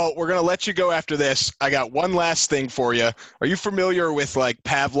 Well, we're going to let you go after this. I got one last thing for you. Are you familiar with like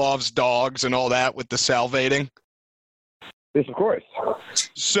Pavlov's dogs and all that with the salivating? Yes, of course.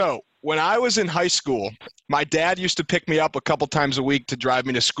 So when I was in high school, my dad used to pick me up a couple times a week to drive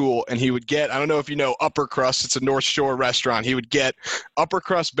me to school, and he would get, I don't know if you know Upper Crust, it's a North Shore restaurant. He would get Upper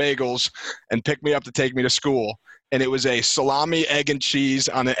Crust bagels and pick me up to take me to school. And it was a salami, egg, and cheese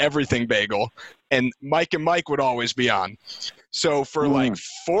on an everything bagel. And Mike and Mike would always be on. So for like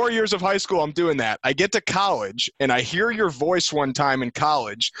 4 years of high school, I'm doing that. I get to college, and I hear your voice one time in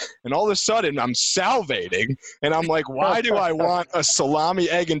college, and all of a sudden I'm salivating. And I'm like, why do I want a salami,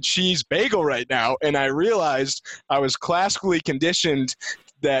 egg, and cheese bagel right now? And I realized I was classically conditioned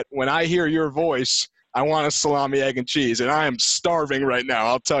that when I hear your voice, I want a salami, egg, and cheese. And I am starving right now,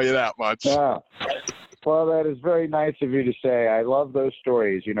 I'll tell you that much. Yeah. Well, that is very nice of you to say. I love those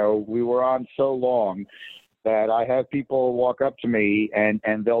stories. We were on so long, that I have people walk up to me and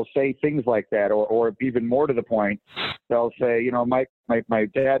they'll say things like that, or even more to the point, they'll say, my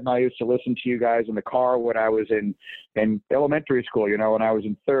dad and I used to listen to you guys in the car when I was in elementary school, when I was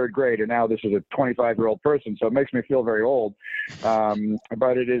in third grade, and now this is a 25-year-old person, so it makes me feel very old.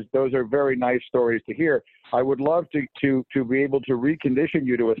 But those are very nice stories to hear. I would love to be able to recondition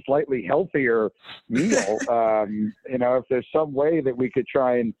you to a slightly healthier meal. If there's some way that we could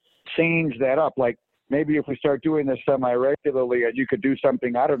try and change that up, like maybe if we start doing this semi-regularly and you could do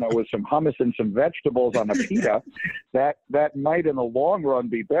something, I don't know, with some hummus and some vegetables on a pita, that might in the long run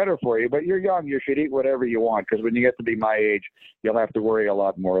be better for you. But you're young, you should eat whatever you want, because when you get to be my age, you'll have to worry a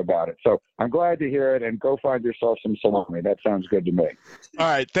lot more about it. So I'm glad to hear it, and go find yourself some salami. That sounds good to me. All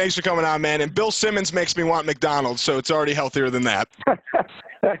right. Thanks for coming on, man. And Bill Simmons makes me want McDonald's, so it's already healthier than that.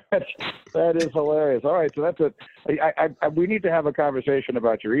 That is hilarious. All right, so that's we need to have a conversation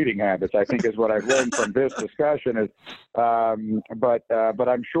about your eating habits, I think, is what I've learned from this discussion. But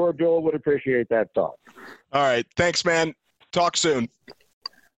I'm sure Bill would appreciate that talk. All right, thanks, man. Talk soon.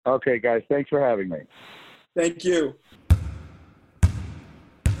 Okay, guys, thanks for having me. Thank you.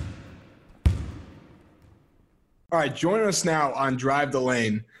 All right, joining us now on Drive the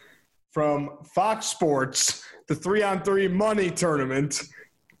Lane from Fox Sports, the 3-on-3 money tournament,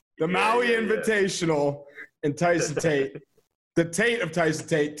 the Maui Invitational, and Tyson Tate, the Tate of Tyson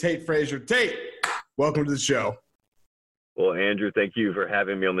Tate, Tate Frazier. Tate, welcome to the show. Well, Andrew, thank you for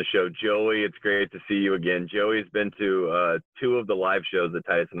having me on the show. Joey, it's great to see you again. Joey's been to 2 of the live shows that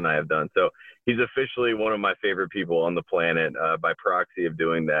Tyson and I have done, so he's officially one of my favorite people on the planet by proxy of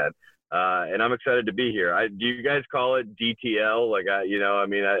doing that. And I'm excited to be here. Do you guys call it DTL? I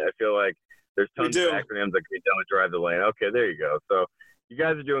feel like there's tons of acronyms that can be done with Drive the Lane. Okay, there you go. So you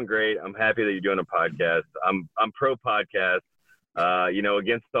guys are doing great. I'm happy that you're doing a podcast. I'm pro podcast,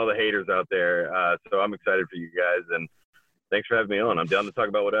 against all the haters out there. So I'm excited for you guys, and thanks for having me on. I'm down to talk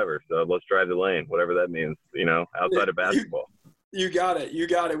about whatever. So let's drive the lane, whatever that means, outside of basketball. You got it.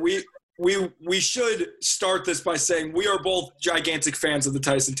 We should start this by saying we are both gigantic fans of the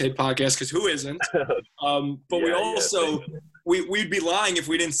Tyson Tate podcast, because who isn't? We also we'd be lying if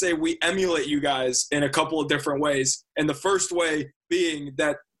we didn't say we emulate you guys in a couple of different ways. And the first way being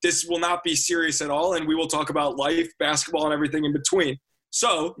that this will not be serious at all, and we will talk about life, basketball, and everything in between.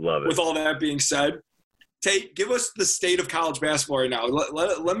 So, with all that being said, Tate, give us the state of college basketball right now.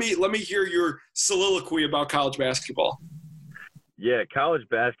 Let me hear your soliloquy about college basketball. Yeah, college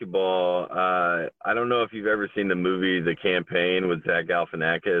basketball. I don't know if you've ever seen the movie The Campaign with Zach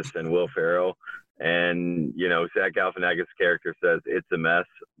Galifianakis and Will Ferrell. And, Zach Galifianakis' character says, it's a mess.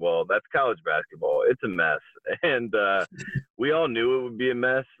 Well, that's college basketball. It's a mess. And we all knew it would be a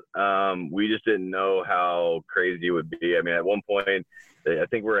mess. We just didn't know how crazy it would be. I mean, at one point, I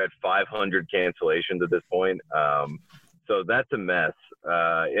think we're at 500 cancellations at this point. So that's a mess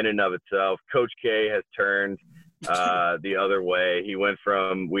in and of itself. Coach K has turned the other way. He went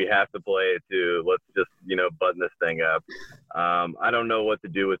from we have to play to let's just button this thing up. I don't know what to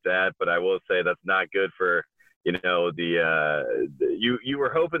do with that, but I will say that's not good for you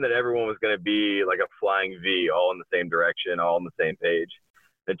were hoping that everyone was going to be like a flying V, all in the same direction, all on the same page.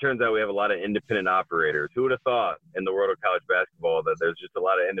 It turns out we have a lot of independent operators. Who would have thought in the world of college basketball that there's just a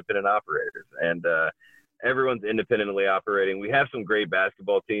lot of independent operators, and everyone's independently operating. We have some great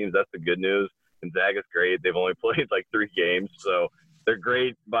basketball teams. That's the good news. Gonzaga's great. They've only played like 3 games, so they're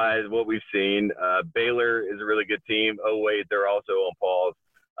great by what we've seen. Baylor is a really good team. Oh, wait, they're also on pause.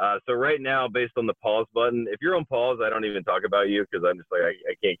 So right now, based on the pause button, if you're on pause, I don't even talk about you because I'm just like,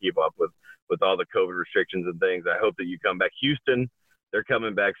 I can't keep up with all the COVID restrictions and things. I hope that you come back. Houston, they're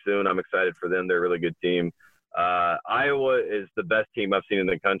coming back soon. I'm excited for them. They're a really good team. Iowa is the best team I've seen in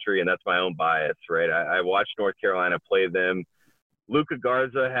the country, and that's my own bias, right? I watched North Carolina play them. Luka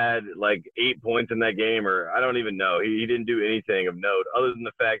Garza had like 8 points in that game, or I don't even know. He didn't do anything of note other than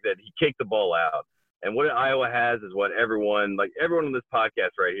the fact that he kicked the ball out. And what Iowa has is what everyone on this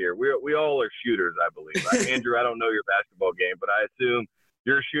podcast right here, we all are shooters, I believe. Andrew, I don't know your basketball game, but I assume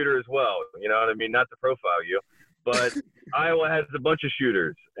you're a shooter as well. You know what I mean? Not to profile you. But Iowa has a bunch of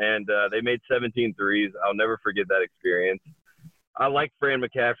shooters, and they made 17 threes. I'll never forget that experience. I like Fran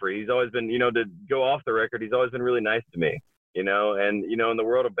McCaffrey. He's always been, to go off the record, he's always been really nice to me. And, in the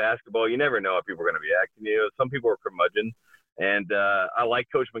world of basketball, you never know how people are going to be acting. Some people are curmudgeons. And I like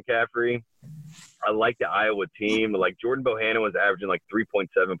Coach McCaffrey. I like the Iowa team. Like Jordan Bohannon was averaging like 3.7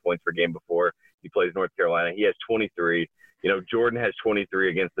 points per game before he plays North Carolina. He has 23. Jordan has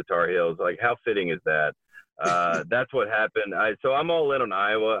 23 against the Tar Heels. Like, how fitting is that? That's what happened. So I'm all in on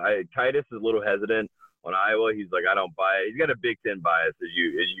Iowa. Titus is a little hesitant on Iowa. He's like, I don't buy it. He's got a Big Ten bias, as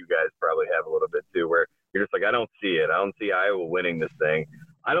you guys probably have a little bit too, where You're just like, I don't see it. I don't see Iowa winning this thing.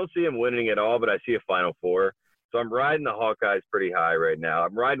 I don't see them winning at all, but I see a Final Four. So I'm riding the Hawkeyes pretty high right now.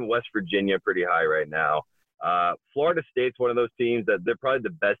 I'm riding West Virginia pretty high right now. Florida State's one of those teams that they're probably the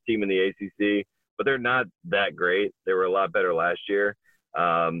best team in the ACC, but they're not that great. They were a lot better last year.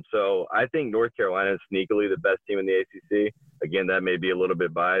 So I think North Carolina is sneakily the best team in the ACC. Again, that may be a little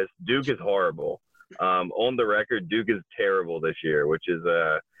bit biased. Duke is horrible. On the record, Duke is terrible this year, which is,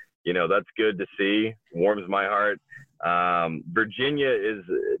 that's good to see. Warms my heart. Virginia is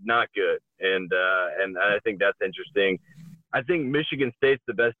not good, and I think that's interesting. I think Michigan State's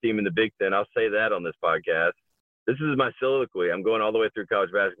the best team in the Big Ten. I'll say that on this podcast. This is my soliloquy. I'm going all the way through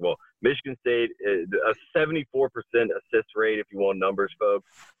college basketball. Michigan State, a 74% assist rate, if you want numbers, folks.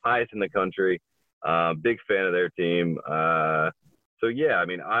 Highest in the country. Big fan of their team. So, yeah, I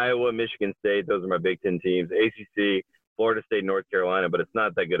mean, Iowa, Michigan State, those are my Big Ten teams. ACC, Florida State, North Carolina, but it's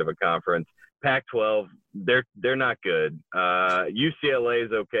not that good of a conference. Pac-12, they're not good. UCLA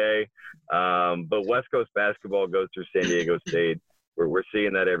is okay, but West Coast basketball goes through San Diego State. We're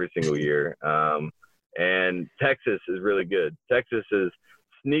seeing that every single year. And Texas is really good. Texas is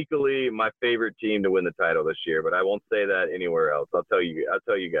sneakily my favorite team to win the title this year, but I won't say that anywhere else. I'll tell you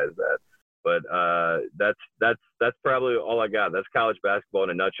guys that. But that's probably all I got. That's college basketball in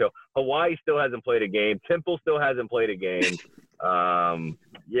a nutshell. Hawaii still hasn't played a game. Temple still hasn't played a game.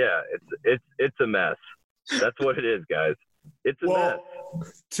 Yeah, it's a mess. That's what it is, guys. It's a mess.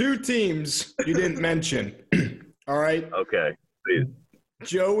 Two teams you didn't mention. All right. Okay, please.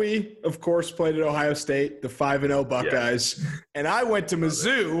 Joey, of course, played at Ohio State, the 5-0 Buckeyes, and I went to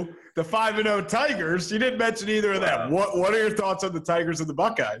Mizzou, the 5-0 Tigers. You didn't mention either of them. What are your thoughts on the Tigers and the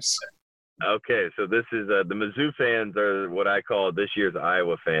Buckeyes? Okay, so this is the Mizzou fans are what I call this year's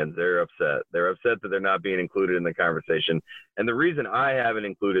Iowa fans. They're upset. They're upset that they're not being included in the conversation. And the reason I haven't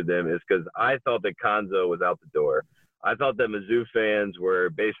included them is because I thought that Konzo was out the door. I thought that Mizzou fans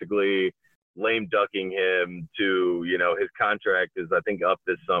were basically lame ducking him to, his contract is, I think, up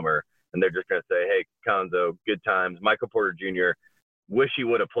this summer. And they're just going to say, hey, Konzo, good times. Michael Porter Jr., wish he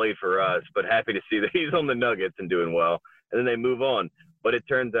would have played for us, but happy to see that he's on the Nuggets and doing well. And then they move on. But it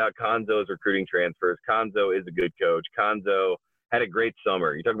turns out Konzo's recruiting transfers. Konzo is a good coach. Konzo had a great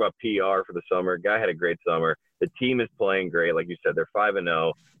summer. You talk about PR for the summer. Guy had a great summer. The team is playing great. Like you said, they're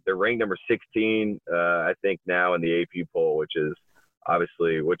 5-0. They're ranked number 16, I think, now in the AP poll, which is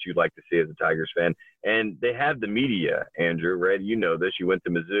obviously what you'd like to see as a Tigers fan. And they have the media, Andrew, right? You know this. You went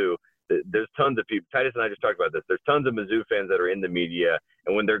to Mizzou. There's tons of people. Titus and I just talked about this. There's tons of Mizzou fans that are in the media,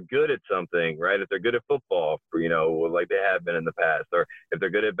 and when they're good at something, right? If they're good at football, like they have been in the past, or if they're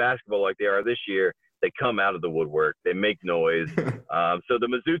good at basketball like they are this year, they come out of the woodwork. They make noise. So the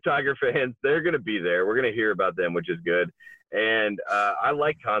Mizzou Tiger fans, they're going to be there. We're going to hear about them, which is good. And I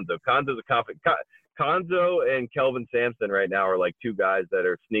like Konzo. Konzo's a confident. Konzo and Kelvin Sampson right now are like two guys that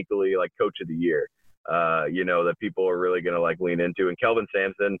are sneakily like coach of the year. That people are really going to like lean into. And Kelvin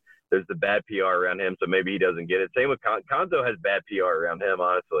Sampson, there's the bad PR around him, so maybe he doesn't get it. Same with Konzo has bad PR around him,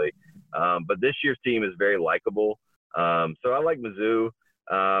 honestly. But this year's team is very likable. So I like Mizzou.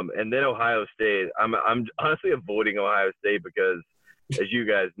 And then Ohio State. I'm honestly avoiding Ohio State because, as you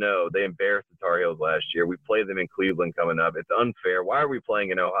guys know, they embarrassed the Tar Heels last year. We play them in Cleveland coming up. It's unfair. Why are we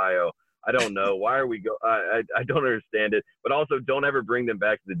playing in Ohio? I don't know. Why are we I don't understand it. But also, don't ever bring them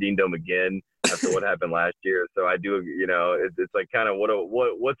back to the Dean Dome again after what happened last year. So I do, it's like kind of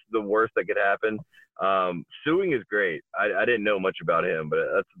what's the worst that could happen. Suing is great. I didn't know much about him, but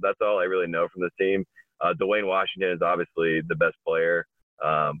that's all I really know from this team. Dwayne Washington is obviously the best player,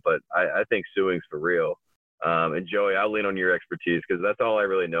 but I think suing's for real. And Joey, I'll lean on your expertise because that's all I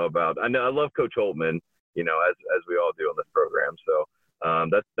really know about. I love Coach Holtman, as we all do on this program. So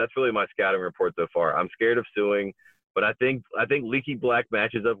that's really my scouting report so far. I'm scared of suing, but I think Leaky Black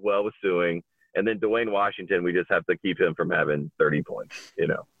matches up well with suing. And then Dwayne Washington, we just have to keep him from having 30 points,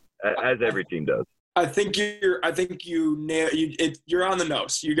 as every team does. I think you're on the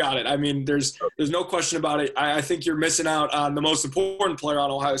nose. You got it. I mean, there's no question about it. I think you're missing out on the most important player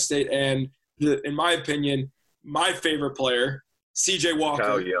on Ohio State, and in my opinion, my favorite player, C.J. Walker.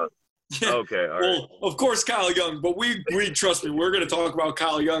 Kyle Young. Yeah. Okay, all right. Well, of course, Kyle Young, but we trust me. We're going to talk about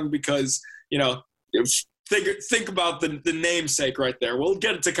Kyle Young because think about the namesake right there. We'll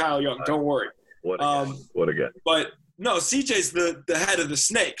get it to Kyle Young. Don't worry. What a guy. But no, CJ's the head of the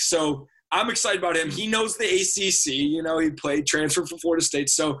snake. So I'm excited about him. He knows the ACC. He played transfer from Florida State.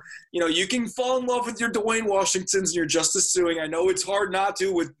 So, you can fall in love with your Dwayne Washingtons and your Justice Suing. I know it's hard not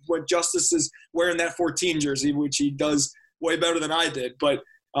to with what Justice is wearing that 14 jersey, which he does way better than I did. But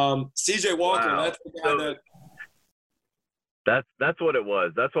CJ Walker, wow. that's the guy That's what it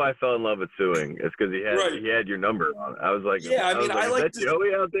was. That's why I fell in love with suing. It's because he had your number on. I was like, yeah, I like is that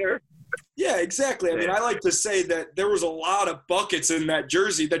Joey out there? Yeah, exactly. I mean, I like to say that there was a lot of buckets in that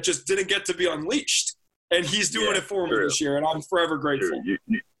jersey that just didn't get to be unleashed, and he's doing it for me this year, and I'm forever grateful.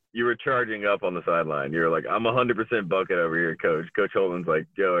 You were charging up on the sideline. You were like, I'm 100% bucket over here, Coach. Coach Holtman's like,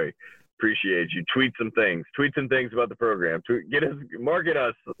 Joey, appreciate you. Tweet some things about the program. Market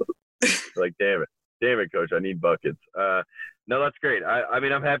us. Like, damn it, Coach. I need buckets. No, that's great. I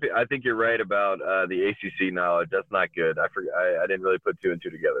mean, I'm happy. I think you're right about the ACC knowledge. That's not good. I didn't really put two and two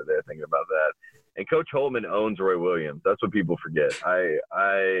together there thinking about that. And Coach Holtman owns Roy Williams. That's what people forget.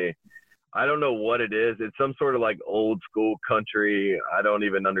 I don't know what it is. It's some sort of like old school country. I don't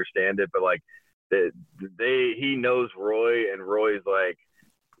even understand it, but like he knows Roy, and Roy's like,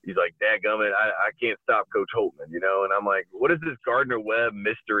 he's like, dadgummit, I can't stop Coach Holtman, you know? And I'm like, what is this Gardner-Webb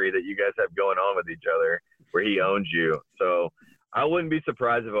mystery that you guys have going on with each other where he owns you? So I wouldn't be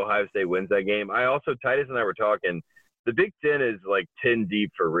surprised if Ohio State wins that game. Titus and I were talking, the Big Ten is like 10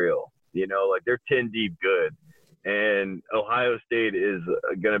 deep for real. You know, like they're 10 deep good. And Ohio State is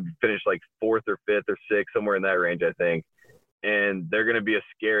going to finish like 4th or 5th or 6th, somewhere in that range, I think. And they're going to be a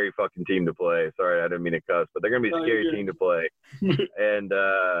scary fucking team to play. Sorry, I didn't mean to cuss, but they're going to be a scary team to play. And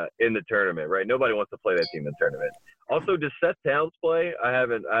in the tournament, right? Nobody wants to play that team in the tournament. Also, does Seth Towns play? I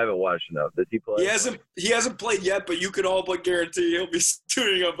haven't watched enough. Does he play? He hasn't played yet, but you could all but guarantee he'll be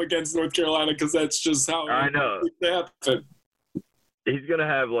suiting up against North Carolina because that's just how I know. It happen. He's going to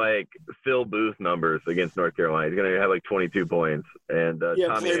have like Phil Booth numbers against North Carolina. He's going to have like 22 points. And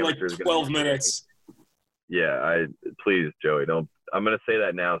Tommy played like 12 minutes. Yeah, please, Joey, don't. I'm going to say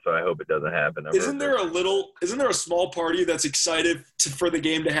that now, so I hope it doesn't happen. Isn't there a small party that's excited for the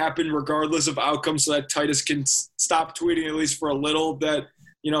game to happen regardless of outcome so that Titus can stop tweeting at least for a little? That,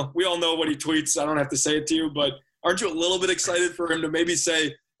 you know, we all know what he tweets. I don't have to say it to you, but aren't you a little bit excited for him to maybe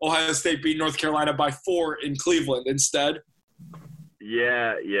say Ohio State beat North Carolina by 4 in Cleveland instead?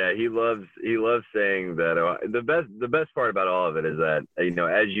 Yeah, he loves saying that. The best part about all of it is that, you know,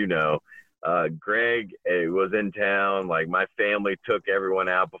 as you know, Greg was in town. Like, my family took everyone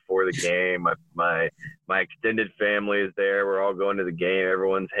out before the game. My extended family is there. We're all going to the game.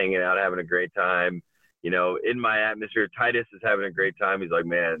 Everyone's hanging out, having a great time. You know, in my atmosphere, Titus is having a great time. He's like,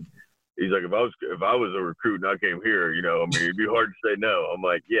 man, if I was a recruit and I came here, you know, I mean, it'd be hard to say no. I'm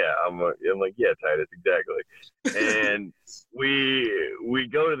like, yeah, Titus, exactly. And we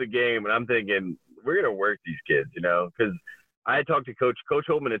go to the game, and I'm thinking, we're gonna work these kids, you know, because I had talked to Coach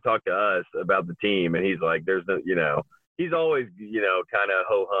Holtman had talked to us about the team, and he's like, there's no, you know, he's always, you know, kind of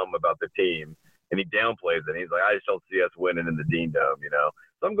ho-hum about the team, and he downplays it. He's like, I just don't see us winning in the Dean Dome, you know.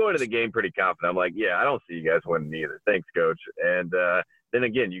 So I'm going to the game pretty confident. I'm like, yeah, I don't see you guys winning either. Thanks, Coach. And then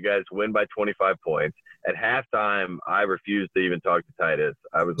again, you guys win by 25 points. At halftime, I refused to even talk to Titus.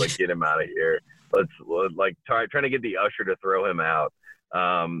 I was like, get him out of here. Let's trying to get the usher to throw him out.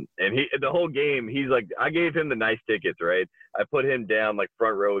 And the whole game, he's like, I gave him the nice tickets, right? I put him down like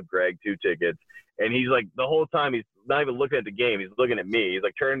front row with Greg, 2 tickets. And he's like, the whole time, he's not even looking at the game. He's looking at me. He's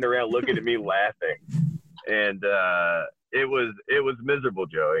like turning around, looking at me, laughing. And it was miserable,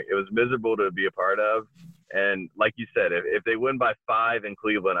 Joey. It was miserable to be a part of. And like you said, if they win by 5 in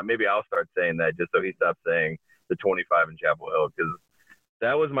Cleveland, maybe I'll start saying that just so he stops saying the 25 in Chapel Hill, because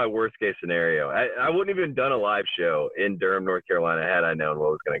that was my worst case scenario. I wouldn't even done a live show in Durham, North Carolina, had I known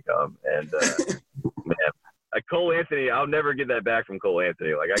what was going to come. And man, Cole Anthony, I'll never get that back from Cole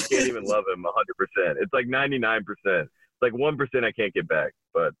Anthony. Like, I can't even love him 100%. It's like 99%. It's like 1% I can't get back.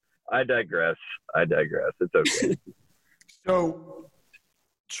 But I digress. It's okay. So,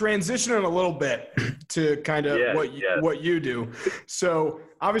 transitioning a little bit to kind of what you do. So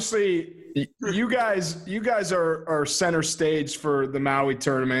obviously you guys are center stage for the Maui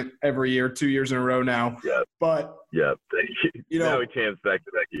tournament every year, 2 years in a row now. Yeah. But thank you. You know, Maui champs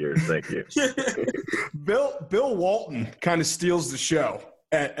back-to-back years. Thank you. Bill Walton kind of steals the show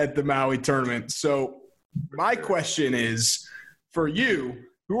at the Maui tournament. So my question is, for you,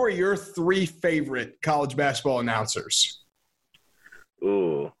 who are your 3 favorite college basketball announcers?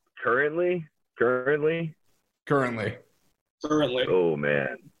 Ooh, currently. Oh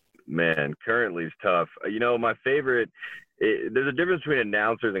man, currently is tough. You know, my favorite. There's a difference between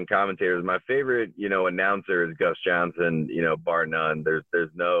announcers and commentators. My favorite, you know, announcer is Gus Johnson. You know, bar none.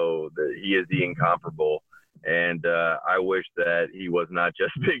 He is the incomparable. And I wish that he was not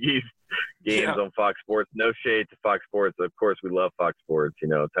just Big East games on Fox Sports. No shade to Fox Sports. Of course, we love Fox Sports. You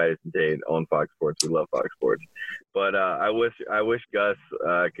know, Titus and Tate on Fox Sports. We love Fox Sports. But I wish Gus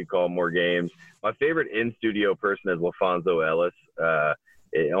could call more games. My favorite in-studio person is LaFonso Ellis.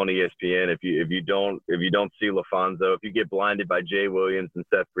 on ESPN. If you don't see LaFonso, if you get blinded by Jay Williams and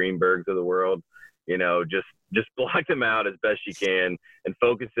Seth Greenbergs of the world, just block them out as best you can and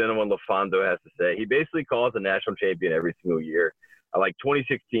focus in on what LaFonso has to say. He basically calls a national champion every single year. Like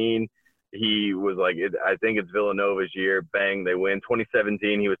 2016, he was like, I think it's Villanova's year. Bang, they win.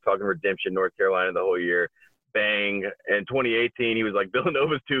 2017, he was talking redemption, North Carolina the whole year. Bang. And 2018, he was like,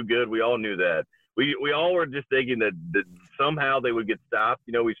 Villanova's too good. We all knew that. We all were just thinking that somehow they would get stopped.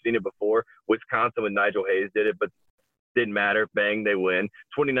 We've seen it before. Wisconsin when Nigel Hayes did it, but didn't matter. Bang, they win.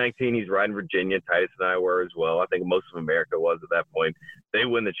 2019, he's riding Virginia. Titus and I were as well. I think most of America was at that point. They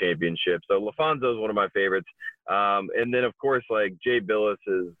win the championship. So LaFonso is one of my favorites. And then, of course, like Jay Bilas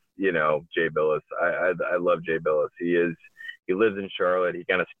is, Jay Bilas. I love Jay Bilas. He lives in Charlotte. He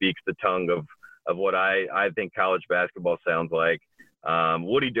kind of speaks the tongue of what I think college basketball sounds like.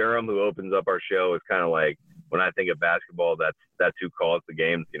 Woody Durham, who opens up our show, is kind of like, when I think of basketball, that's who calls the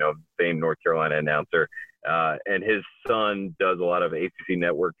games, famed North Carolina announcer. And his son does a lot of ACC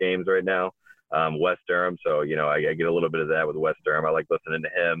network games right now, Wes Durham. So, I get a little bit of that with Wes Durham. I like listening to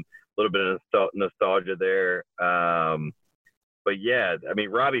him, a little bit of nostalgia there. But yeah, I mean,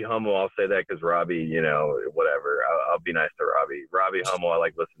 Robbie Hummel, I'll say that because Robbie, whatever, I'll be nice to Robbie. Robbie Hummel, I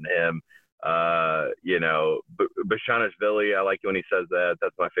like listening to him. Bashanishvili, I like when he says that.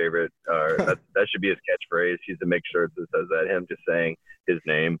 That's my favorite. That should be his catchphrase. He's to make sure it says that, him just saying his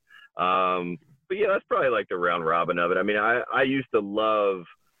name. But yeah, that's probably like the round robin of it. I mean, I used to love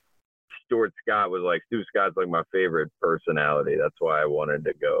Stuart Scott. Stu Scott's like my favorite personality. That's why I wanted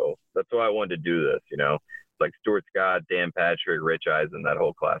to go. That's why I wanted to do this, Like Stuart Scott, Dan Patrick, Rich Eisen, that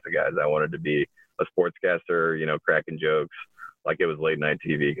whole class of guys. I wanted to be a sportscaster, cracking jokes like it was late night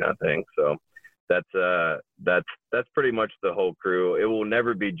TV kind of thing. So that's pretty much the whole crew. It will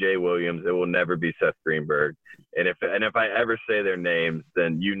never be Jay Williams. It will never be Seth Greenberg. And if I ever say their names,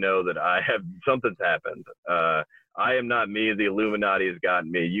 then that something's happened. I am not me. The Illuminati has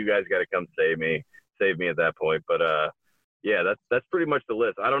gotten me. You guys got to come save me at that point. But yeah, that's pretty much the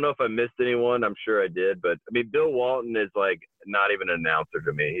list. I don't know if I missed anyone. I'm sure I did. But I mean, Bill Walton is like not even an announcer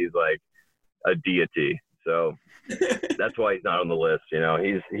to me. He's like a deity. So that's why he's not on the list.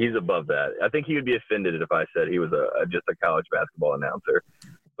 He's above that. I think he would be offended if I said he was just a college basketball announcer.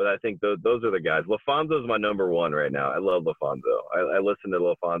 But I think those are the guys. LaFonso is my number one right now. I love LaFonso. I listen to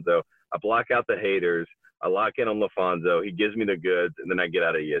LaFonso. I block out the haters. I lock in on LaFonso. He gives me the goods, and then I get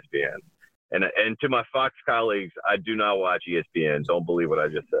out of ESPN. And to my Fox colleagues, I do not watch ESPN. Don't believe what I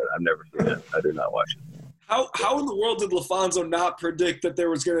just said. I've never seen it. I do not watch it. How in the world did LaFonso not predict that there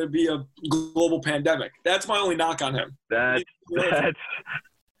was going to be a global pandemic? That's my only knock on him.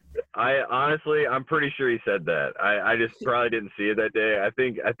 I'm pretty sure he said that. I just probably didn't see it that day. I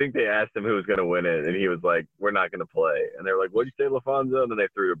think they asked him who was going to win it, and he was like, "We're not going to play." And they were like, "What'd you say, LaFonso?" And then they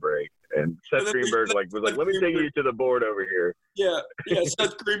threw a break. And Seth Greenberg was like, "Let me take you to the board over here." Yeah.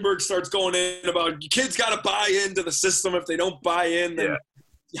 Seth Greenberg starts going in about kids got to buy into the system. If they don't buy in, then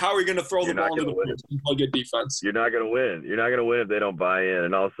how are you going to throw the ball into the board and play good defense? You're not going to win. You're not going to win if they don't buy in.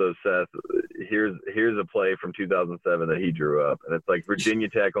 And also, Seth, here's a play from 2007 that he drew up, and it's like Virginia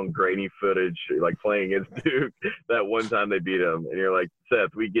Tech on grainy footage, like playing against Duke that one time they beat them, and you're like,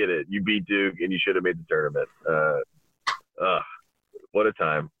 Seth, we get it. You beat Duke, and you should have made the tournament. What a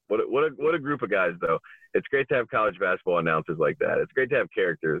time. What a group of guys, though. It's great to have college basketball announcers like that. It's great to have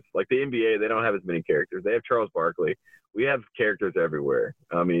characters. Like the NBA, they don't have as many characters. They have Charles Barkley. We have characters everywhere.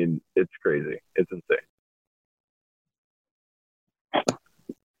 I mean, it's crazy. It's insane.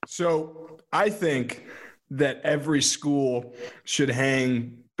 So I think that every school should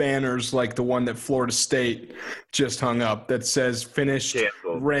hang banners like the one that Florida State just hung up that says finished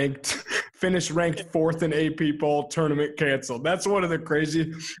ranked fourth in AP poll, tournament canceled. That's one of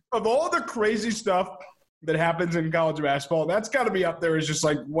all the crazy stuff that happens in college basketball. That's got to be up there as just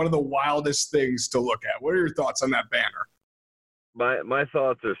like one of the wildest things to look at. What are your thoughts on that banner? My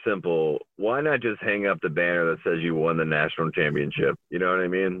thoughts are simple. Why not just hang up the banner that says you won the national championship? You know what I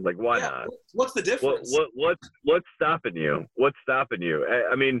mean? Like, why not? What's the difference? What's stopping you? What's stopping you?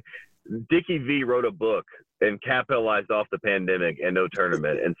 I mean, Dickie V wrote a book and capitalized off the pandemic and no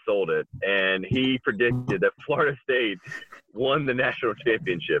tournament and sold it. And he predicted that Florida State won the national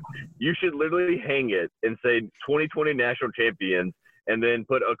championship. You should literally hang it and say 2020 national champions and then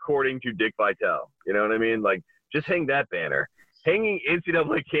put according to Dick Vitale. You know what I mean? Like, just hang that banner. Hanging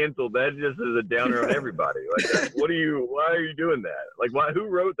NCAA canceled, that just is a downer on everybody. Like, why are you doing that? Like, who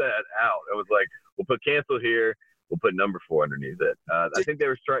wrote that out? It was like, we'll put cancel here, we'll put number 4 underneath it. I think they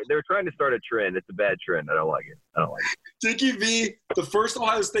were trying to start a trend. It's a bad trend. I don't like it. Dickie V, the first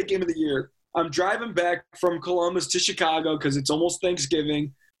Ohio State game of the year, I'm driving back from Columbus to Chicago because it's almost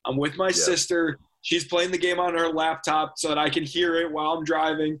Thanksgiving. I'm with my sister. She's playing the game on her laptop so that I can hear it while I'm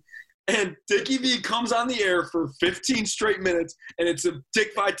driving. And Dickie V comes on the air for 15 straight minutes, and it's a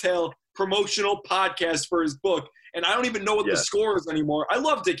Dick Vitale promotional podcast for his book. And I don't even know what the score is anymore. I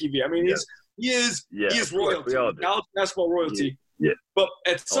love Dickie V. I mean, he is royalty, college basketball royalty. Yeah. But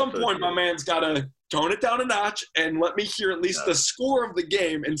at some point, my man's got to tone it down a notch and let me hear at least the score of the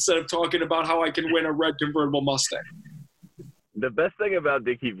game instead of talking about how I can win a red convertible Mustang. The best thing about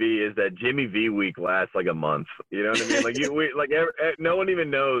Dickie V is that Jimmy V week lasts like a month. You know what I mean? No one even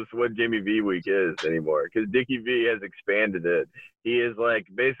knows what Jimmy V week is anymore because Dickie V has expanded it. He is like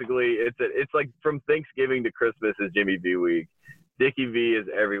basically it's like from Thanksgiving to Christmas is Jimmy V week. Dickie V is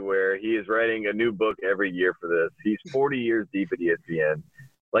everywhere. He is writing a new book every year for this. He's 40 years deep at ESPN.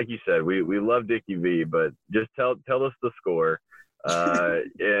 Like you said, we love Dickie V, but just tell us the score.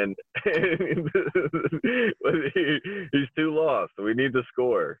 And he's too lost. So we need the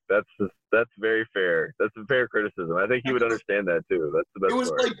score. That's very fair. That's a fair criticism. I think he would understand that too. That's the best. It was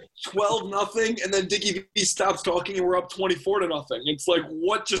part. Like 12-0, and then Dickie V stops talking, and we're up 24-0. It's like,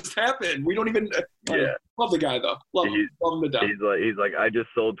 what just happened? We don't even. Love the guy though. Love him to death. He's like, I just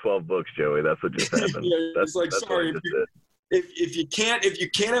sold 12 books, Joey. That's what just happened. He's like, sorry. If you can't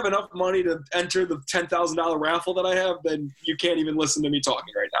have enough money to enter the $10,000 raffle that I have, then you can't even listen to me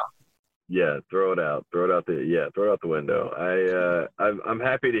talking right now. Yeah, throw it out the window. I'm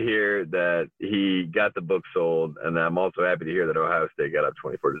happy to hear that he got the book sold, and I'm also happy to hear that Ohio State got up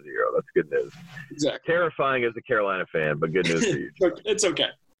 24-0. That's good news. Exactly. Terrifying as a Carolina fan, but good news for you. It's okay.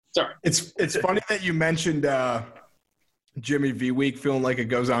 Sorry. It's funny that you mentioned Jimmy V week feeling like it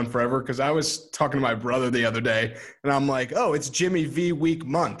goes on forever because I was talking to my brother the other day and I'm like, oh, it's Jimmy V week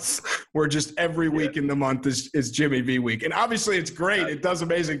month where just every week in the month is Jimmy V week. And obviously it's great. It does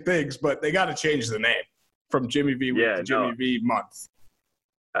amazing things, but they got to change the name from Jimmy V week to Jimmy V month.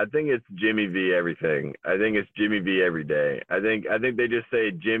 I think it's Jimmy V everything. I think it's Jimmy V every day. I think they just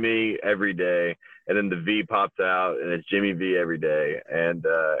say Jimmy every day, and then the V pops out, and it's Jimmy V every day, and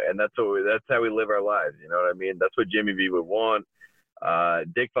that's how we live our lives. You know what I mean? That's what Jimmy V would want.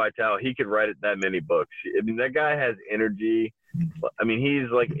 Dick Vitale, he could write that many books. I mean, that guy has energy. I mean, he's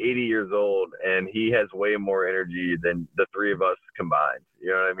like 80 years old, and he has way more energy than the three of us combined. You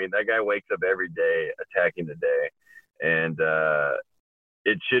know what I mean? That guy wakes up every day attacking the day, and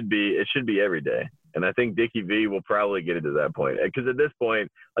it should be every day. And I think Dickie V will probably get it to that point. Because at this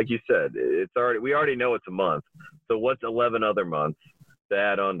point, like you said, we already know it's a month. So what's 11 other months to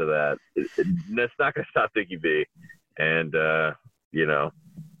add on to that? That's not going to stop Dickie V. And,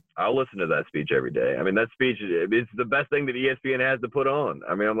 I'll listen to that speech every day. I mean, that speech, it's the best thing that ESPN has to put on.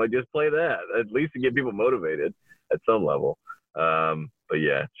 I mean, I'm like, just play that, at least to get people motivated at some level. But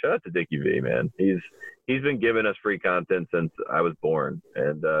yeah, shout out to Dickie V, man. He's been giving us free content since I was born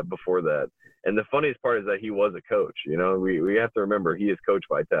and before that. And the funniest part is that he was a coach. You know, we have to remember he is Coach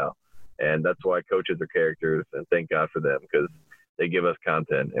Vitale, and that's why coaches are characters. And thank God for them because they give us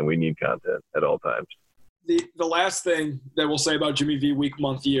content, and we need content at all times. The last thing that we'll say about Jimmy V week,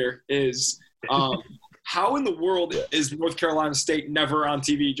 month, year is how in the world is North Carolina State never on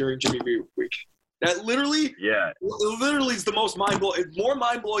TV during Jimmy V week? That literally is the most mind-blowing. It's more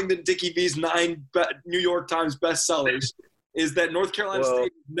mind-blowing than Dickie V's 9 New York Times bestsellers is that North Carolina State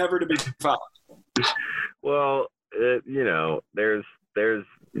is never to be found. Well, there's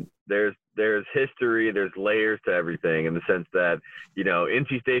history, there's layers to everything in the sense that,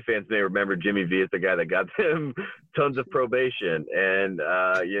 NC State fans may remember Jimmy V as the guy that got them tons of probation and,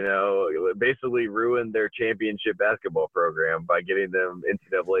 basically ruined their championship basketball program by getting them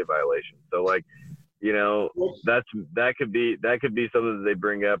NCAA violations. So, that could be something that they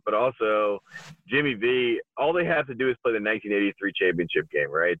bring up. But also, Jimmy V, all they have to do is play the 1983 championship game,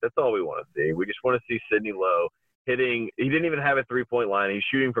 right? That's all we want to see. We just want to see Sidney Lowe hitting. He didn't even have a 3-point line. He's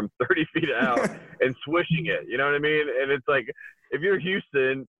shooting from 30 feet out and swishing it. You know what I mean? And it's like, if you're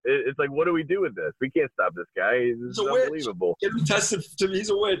Houston, it's like, what do we do with this? We can't stop this guy. He's unbelievable. Get him tested to me. He's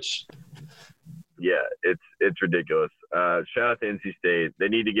a witch. Yeah, it's ridiculous. Shout out to NC State. They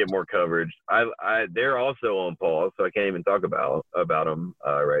need to get more coverage. They're also on pause, so I can't even talk about them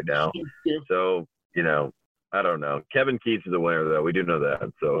right now. So, I don't know. Kevin Keats is the winner, though. We do know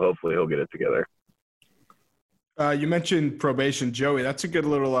that. So hopefully he'll get it together. You mentioned probation, Joey. That's a good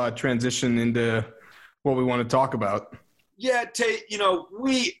little transition into what we want to talk about. Yeah, Tate,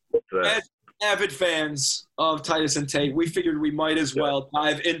 we as avid fans of Titus and Tate, we figured we might as well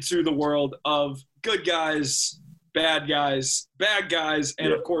dive into the world of good guys, bad guys,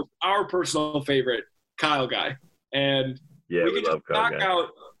 and of course our personal favorite, Kyle Guy. And we can love just knock out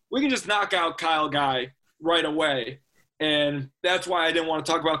we can just knock out Kyle Guy right away. And that's why I didn't want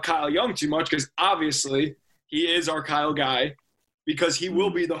to talk about Kyle Young too much, because obviously he is our Kyle Guy, because he will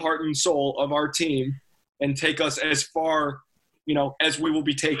be the heart and soul of our team and take us as far, as we will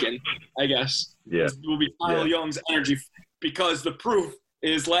be taken, I guess. Yeah. It will be Kyle Young's energy, because the proof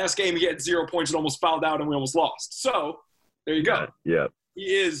is last game he had 0 points and almost fouled out and we almost lost. So there you go. Yeah. He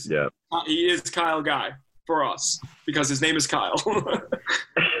is Kyle Guy for us because his name is Kyle.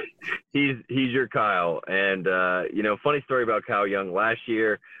 He's your Kyle. And, funny story about Kyle Young. Last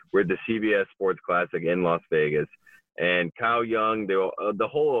year, we're at the CBS Sports Classic in Las Vegas. And Kyle Young, the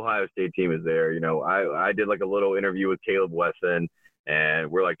whole Ohio State team is there. I did like a little interview with Caleb Wesson,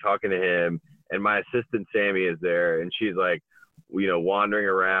 and we're like talking to him. And my assistant, Sammy, is there. And she's like, wandering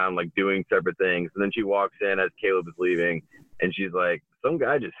around, like doing separate things. And then she walks in as Caleb is leaving, and she's like, some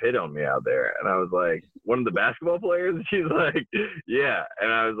guy just hit on me out there. And I was like, one of the basketball players? And she's like, yeah.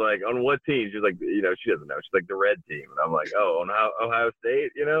 And I was like, on what team? She's like, she doesn't know. She's like, the red team. And I'm like, oh, on Ohio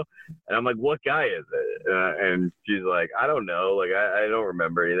State, And I'm like, what guy is it? And she's like, I don't know. Like, I don't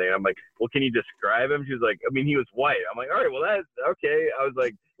remember anything. I'm like, well, can you describe him? She was like, I mean, he was white. I'm like, all right, well, that's okay. I was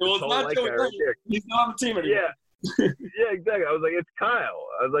like, well, it's not Joey right there. He's not on the team anymore. Yeah. Yeah, exactly. I was like, it's Kyle.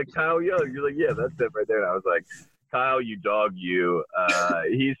 I was like, Kyle Young. You're like, yeah, that's it right there. And I was like, Kyle, you dog, you.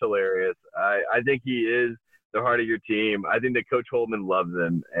 He's hilarious. I think he is the heart of your team. I think that Coach Holtman loves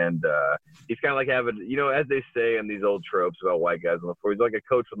him, and he's kind of like having, as they say in these old tropes about white guys on the floor, he's like a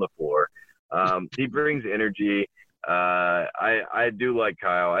coach on the floor. He brings energy. I do like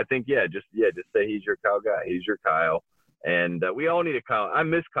Kyle. I think, just say he's your Kyle Guy. He's your Kyle. And we all need a Kyle. I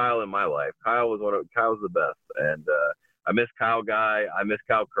miss Kyle in my life. Kyle's the best. And I miss Kyle Guy. I miss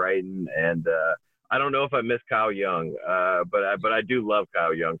Kyle Crichton. And I don't know if I miss Kyle Young, but I do love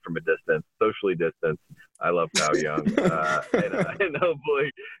Kyle Young from a distance, socially distanced. I love Kyle Young, and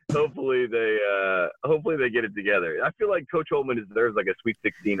hopefully they get it together. I feel like Coach Holtman deserves like a Sweet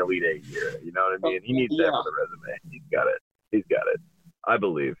 16 Elite Eight year. You know what I mean? He needs that for the resume. He's got it. I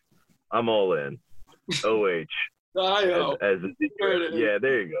believe. I'm all in. OH. I know. Yeah,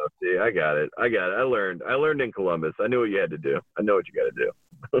 there you go. See, I got it. I learned in Columbus. I knew what you had to do. I know what you got to do.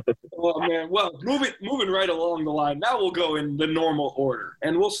 Oh, man. Well, moving right along the line. Now we'll go in the normal order.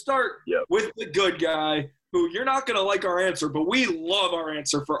 And we'll start with the good guy, who you're not going to like our answer, but we love our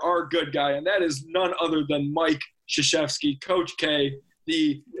answer for our good guy. And that is none other than Mike Krzyzewski, Coach K,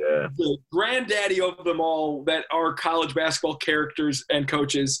 the granddaddy of them all that are college basketball characters and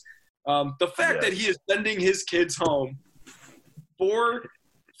coaches. The fact that he is sending his kids home for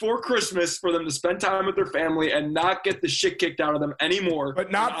Christmas for them to spend time with their family and not get the shit kicked out of them anymore.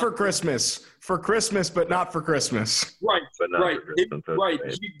 But not for Christmas. For Christmas, but not for Christmas. Right, right, right. Right.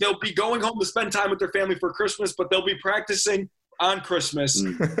 They'll be going home to spend time with their family for Christmas, but they'll be practicing on Christmas.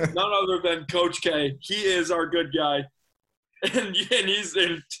 None other than Coach K. He is our good guy. And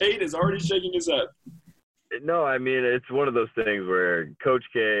Tate is already shaking his head. No, I mean, it's one of those things where Coach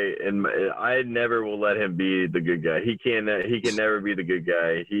K, and I never will let him be the good guy. He can never be the good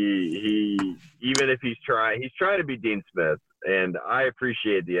guy. He even if he's trying to be Dean Smith, and I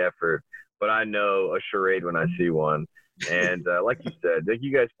appreciate the effort, but I know a charade when I see one. And like you said, like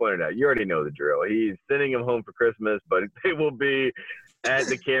you guys pointed out, you already know the drill. He's sending him home for Christmas, but they will be at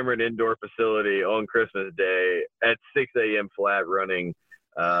the Cameron Indoor Facility on Christmas Day at 6 a.m. flat running.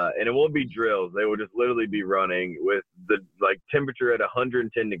 And it won't be drills. They will just literally be running with the temperature at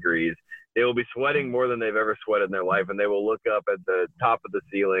 110 degrees. They will be sweating more than they've ever sweated in their life, and they will look up at the top of the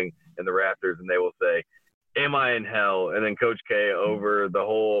ceiling and the rafters, and they will say, "Am I in hell?" And then Coach K over the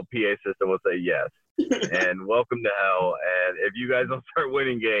whole PA system will say, "Yes." And welcome to hell. And if you guys don't start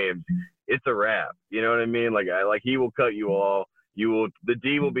winning games, it's a wrap. You know what I mean? He will cut you all. The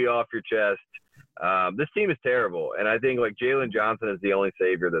D will be off your chest. This team is terrible, and I think Jalen Johnson is the only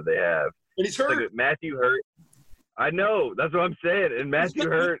savior that they have. And he's hurt. Matthew Hurt. I know, that's what I'm saying. And Matthew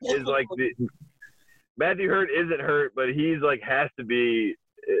Hurt is Matthew Hurt isn't hurt, but he's has to be.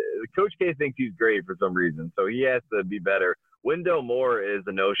 Coach K thinks he's great for some reason, so he has to be better. Wendell Moore is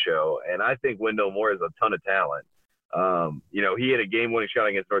a no-show, and I think Wendell Moore has a ton of talent. He had a game-winning shot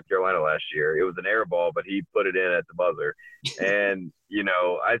against North Carolina last year. It was an air ball, but he put it in at the buzzer. And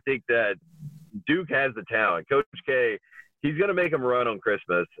I think that Duke has the talent. Coach K, he's going to make them run on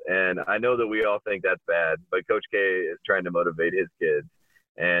Christmas, and I know that we all think that's bad, but Coach K is trying to motivate his kids.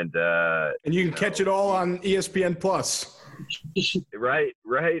 And you can catch it all on ESPN Plus. Right.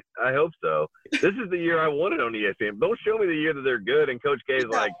 I hope so. This is the year I want it on ESPN. Don't show me the year that they're good and Coach K is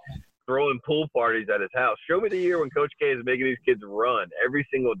throwing pool parties at his house. Show me the year when Coach K is making these kids run every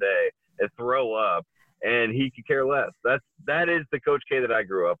single day and throw up and he could care less. That is the Coach K that I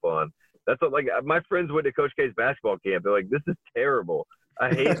grew up on. That's what, like, my friends went to Coach K's basketball camp. They're like, this is terrible. I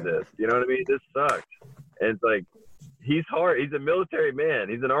hate this. You know what I mean? This sucks. And it's like, he's hard. He's a military man.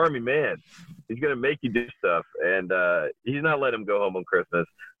 He's an Army man. He's going to make you do stuff. And he's not letting him go home on Christmas.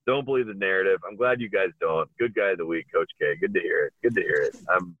 Don't believe the narrative. I'm glad you guys don't. Good guy of the week, Coach K. Good to hear it. Good to hear it.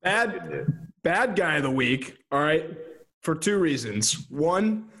 Bad guy of the week, all right, for two reasons.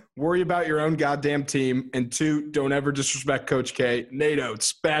 One, worry about your own goddamn team. And two, don't ever disrespect Coach K. Nate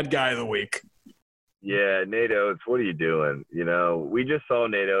Oates, bad guy of the week. Yeah, Nate Oates, what are you doing? You know, we just saw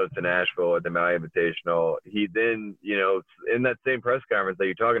Nate Oates in Nashville at the Maui Invitational. He then, you know, in that same press conference that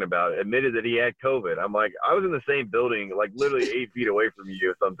you're talking about, admitted that he had COVID. I'm like, I was in the same building, like literally 8 feet away from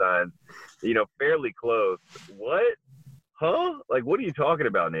you sometimes, you know, fairly close. What? Huh? Like, what are you talking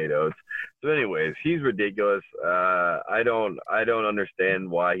about, Nate Oates? So anyways, he's ridiculous. I don't understand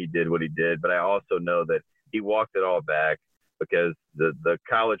why he did what he did, but I also know that he walked it all back because the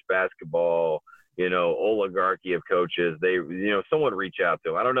college basketball, you know, oligarchy of coaches, they, you know, someone reach out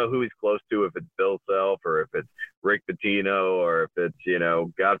to him. I don't know who he's close to, if it's Bill Self or if it's Rick Pitino or if it's, you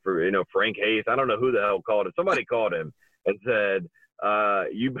know, Frank Hayes. I don't know who the hell called him. Somebody called him and said,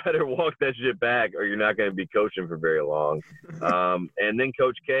 you better walk that shit back or you're not going to be coaching for very long. And then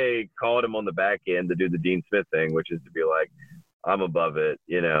Coach K called him on the back end to do the Dean Smith thing, which is to be like, I'm above it,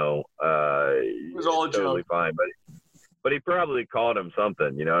 you know. It was all totally fine, but he probably called him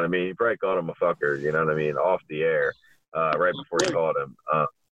something, you know what I mean? He probably called him a fucker, you know what I mean, off the air, right before he called him.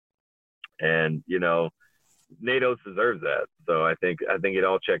 And, you know, Nate Oates deserves that. So I think it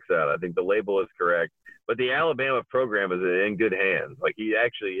all checks out. I think the label is correct. But the Alabama program is in good hands. Like, he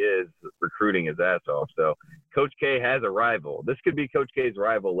actually is recruiting his ass off. So Coach K has a rival. This could be Coach K's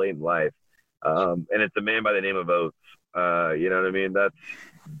rival late in life. And it's a man by the name of Oates. You know what I mean?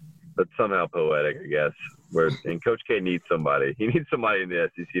 That's somehow poetic, I guess. And Coach K needs somebody. He needs somebody in the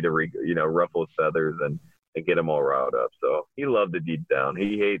SEC to, you know, ruffle his feathers and get them all riled up. So he loved it deep down.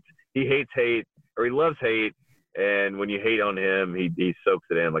 He hates hate, or he loves hate. And when you hate on him, he soaks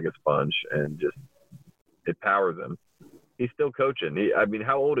it in like a sponge and just it powers him. He's still coaching. I mean,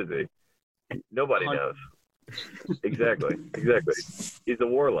 how old is he? Nobody knows. Exactly. He's a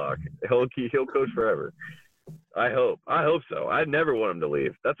warlock. He'll coach forever. I hope so. I never want him to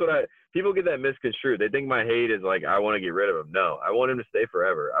leave. That's what people get that misconstrued. They think my hate is like, I want to get rid of him. No, I want him to stay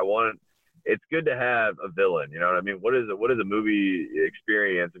forever. It's good to have a villain. You know what I mean? What is a movie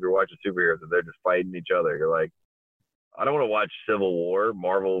experience if you're watching superheroes and they're just fighting each other? You're like, I don't want to watch Civil War,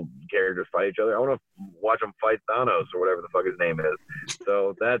 Marvel characters fight each other. I want to watch them fight Thanos or whatever the fuck his name is.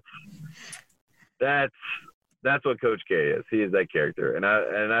 So that's what Coach K is. He is that character, and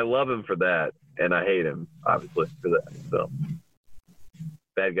I love him for that, and I hate him obviously for that. So,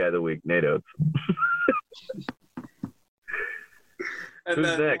 bad guy of the week, Nate Oates. And who's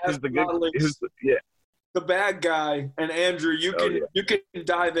then next? Who's the good? The bad guy, and Andrew, you can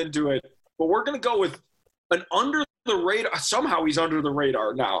dive into it, but we're gonna go with an under the radar. Somehow he's under the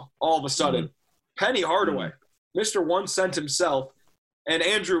radar now. All of a sudden, Penny Hardaway, Mr. 1 Cent himself. And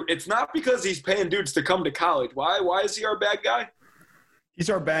Andrew, it's not because he's paying dudes to come to college. Why is he our bad guy? He's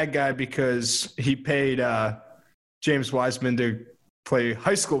our bad guy because he paid James Wiseman to play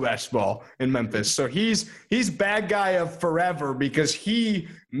high school basketball in Memphis. So he's bad guy of forever because he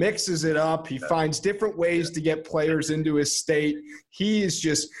mixes it up. He finds different ways to get players into his state. He is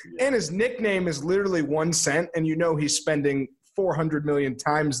just – and his nickname is literally 1 cent, and you know he's spending 400 million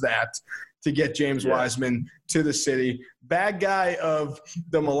times that to get James Wiseman to the city. Bad guy of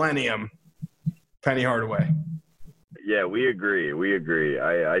the millennium, Penny Hardaway. Yeah, we agree.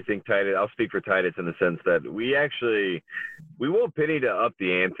 I think Titus, I'll speak for Titus in the sense that we want Penny to up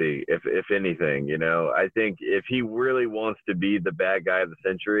the ante, if anything, you know. I think if he really wants to be the bad guy of the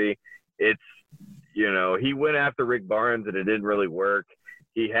century, it's, you know, he went after Rick Barnes and it didn't really work.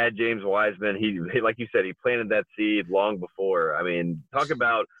 He had James Wiseman. He like you said, he planted that seed long before. I mean, talk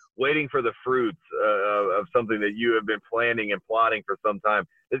about waiting for the fruits of something that you have been planning and plotting for some time.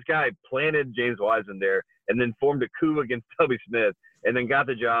 This guy planted James Wiseman there and then formed a coup against Tubby Smith and then got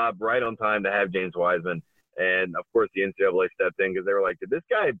the job right on time to have James Wiseman. And, of course, the NCAA stepped in because they were like, did this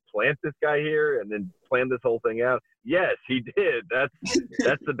guy plant this guy here and then plan this whole thing out? Yes, he did. That's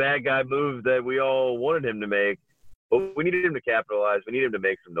the bad guy move that we all wanted him to make. But we needed him to capitalize. We needed him to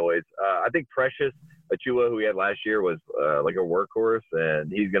make some noise. I think Precious Achiuwa, who we had last year, was like a workhorse,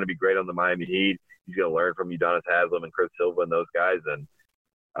 and he's going to be great on the Miami Heat. He's going to learn from Udonis Haslem and Chris Silva and those guys, and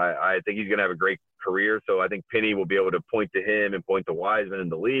I think he's going to have a great career. So I think Penny will be able to point to him and point to Wiseman in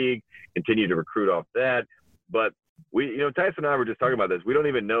the league, continue to recruit off that. But Tyson and I were just talking about this. We don't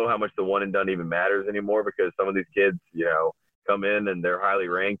even know how much the one and done even matters anymore because some of these kids, come in and they're highly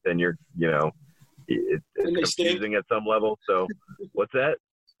ranked and it's confusing at some level. So what's that?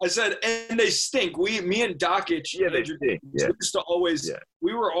 I said, and they stink. Me and Dockich, they stink. Yeah. Used to always,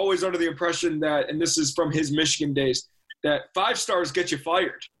 we were always under the impression that, and this is from his Michigan days, that 5 stars get you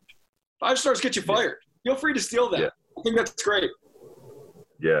fired. 5 stars get you fired. Feel free to steal that. Yeah. I think that's great.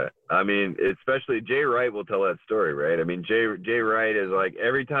 Yeah. I mean, especially Jay Wright will tell that story, right? I mean, Jay Wright is like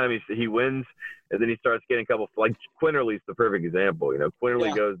every time he wins and then he starts getting a couple, like Quinterly's the perfect example.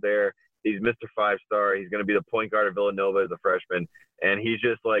 Quinterly goes there. He's Mr. 5-star. He's going to be the point guard of Villanova as a freshman. And he's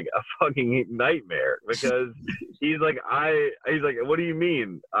just like a fucking nightmare because he's like, what do you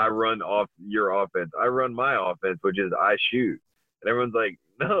mean I run off your offense? I run my offense, which is I shoot. And everyone's like,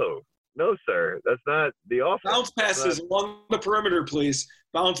 no, sir. That's not the offense. Bounce passes along the perimeter, please.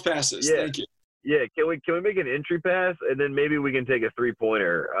 Bounce passes. Yeah. Thank you. Yeah. Can we make an entry pass and then maybe we can take a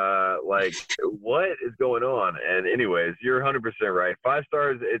 3-pointer? What is going on? And anyways, you're 100% right. 5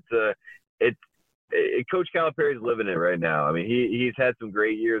 stars. Coach Calipari's living it right now. I mean, he's had some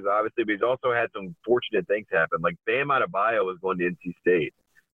great years, obviously, but he's also had some fortunate things happen. Like Bam Adebayo was going to NC State.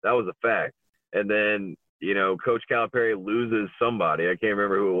 That was a fact. And then, Coach Calipari loses somebody. I can't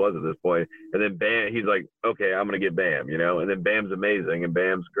remember who it was at this point. And then Bam, he's like, okay, I'm going to get Bam, and then Bam's amazing and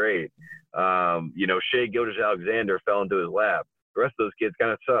Bam's great. Shea Gilgeous-Alexander fell into his lap. The rest of those kids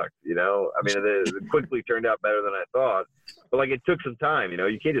kind of sucked, I mean, it quickly turned out better than I thought. But, it took some time,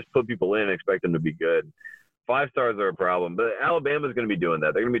 You can't just put people in and expect them to be good. 5 stars are a problem. But Alabama's going to be doing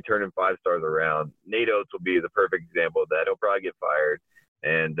that. They're going to be turning 5 stars around. Nate Oates will be the perfect example of that. He'll probably get fired.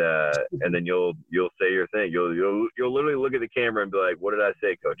 And then you'll say your thing. You'll literally look at the camera and be like, what did I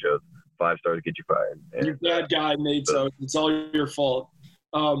say, Coach Oates? 5 stars get you fired. And, you're a bad guy, Nate Oates. It's all your fault.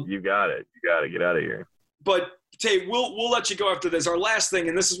 You got it. Get out of here. But Tay, we'll let you go after this. Our last thing,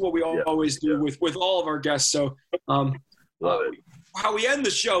 and this is what we always do with all of our guests. So, love it. How we end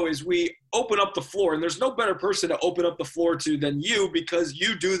the show is we open up the floor, and there's no better person to open up the floor to than you because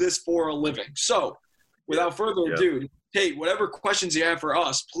you do this for a living. So, without further ado, Tate, whatever questions you have for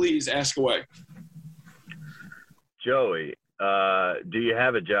us, please ask away. Joey, do you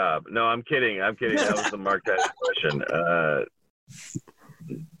have a job? No, I'm kidding. That was the Mark Tyson question.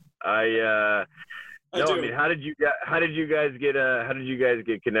 I mean, how did you guys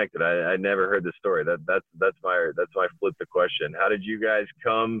get connected? I never heard the story. That's my flip the question. How did you guys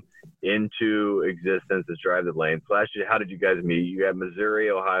come into existence as Drive the Lane? / how did you guys meet? You got Missouri,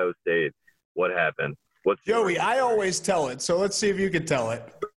 Ohio State. What happened? Joey, I always tell it, so let's see if you can tell it.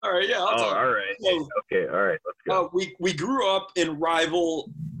 All right, yeah. I'll tell all right. So, okay, all right. Let's go. We grew up in rival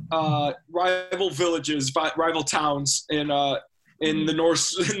villages, rival towns in the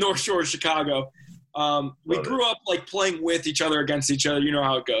North Shore of Chicago. We grew up playing with each other against each other. You know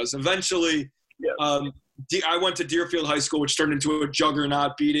how it goes. Eventually, I went to Deerfield High School, which turned into a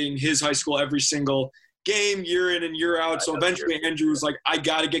juggernaut, beating his high school every single game, year in and year out. So eventually Andrew was like, I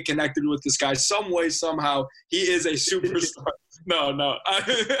got to get connected with this guy some way, somehow. He is a superstar. No.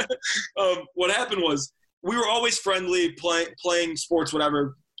 What happened was we were always friendly, playing sports,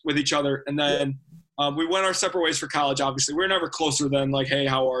 whatever, with each other. And then we went our separate ways for college, obviously. We were never closer than hey,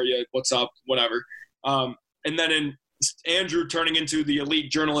 how are you? What's up? Whatever. And then in Andrew turning into the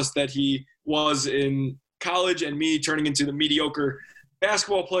elite journalist that he was in college and me turning into the mediocre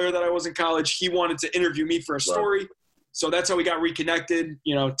basketball player that I was in college, he wanted to interview me for a story. So that's how we got reconnected,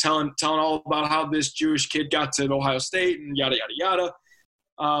 telling all about how this Jewish kid got to Ohio State and yada, yada,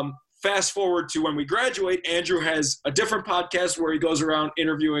 yada. Fast forward to when we graduate, Andrew has a different podcast where he goes around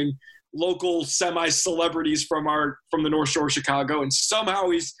interviewing local semi-celebrities from the North Shore of Chicago. And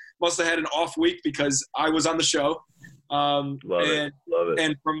somehow he must have had an off week because I was on the show. Love it.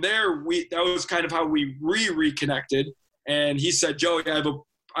 And from there, that was kind of how we reconnected. And he said, Joey, I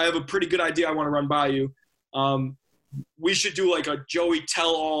have a pretty good idea I want to run by you. We should do a Joey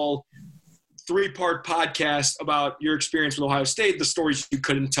tell-all 3-part podcast about your experience with Ohio State, the stories you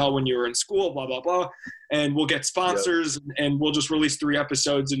couldn't tell when you were in school, blah, blah, blah. And we'll get sponsors and we'll just release 3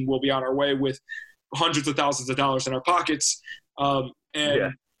 episodes and we'll be on our way with hundreds of thousands of dollars in our pockets. That's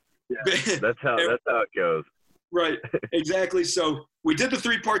how it goes. Right. Exactly. So we did the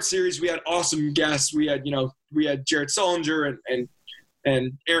 3-part series. We had awesome guests. We had Jared Sullinger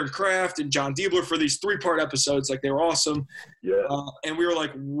and Aaron Kraft and John Diebler for these 3-part episodes. They were awesome. Yeah. And we were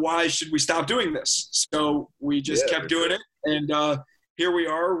like, why should we stop doing this? So we just kept doing it. And here we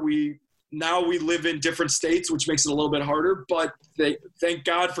are. We now we live in different states, which makes it a little bit harder. But thank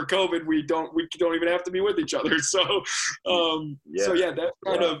God for COVID, we don't even have to be with each other. So, that's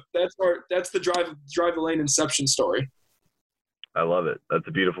the drive the lane inception story. I love it. That's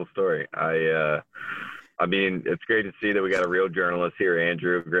a beautiful story. I mean, it's great to see that we got a real journalist here,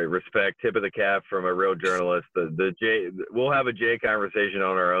 Andrew. Great respect. Tip of the cap from a real journalist. We'll have a Jay conversation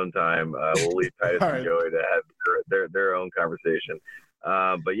on our own time. We'll leave Titus and Joey to have their own conversation.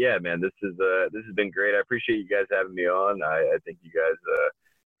 But yeah, man, this has been great. I appreciate you guys having me on. I think you guys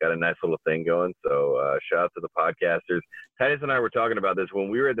got a nice little thing going. So shout out to the podcasters. Titus and I were talking about this when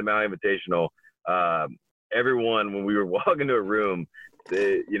we were at the Maui Invitational. Everyone, when we were walking to a room,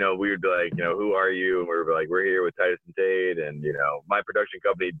 we would be like, who are you? And we were like, we're here with Titus and Tate. And, my production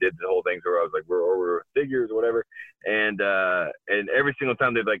company did the whole thing where I was like, we're figures or whatever. And every single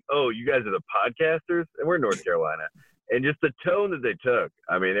time they'd be like, oh, you guys are the podcasters? And we're in North Carolina. And just the tone that they took,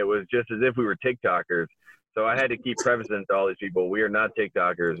 I mean, it was just as if we were TikTokers. So I had to keep prefacing to all these people, we are not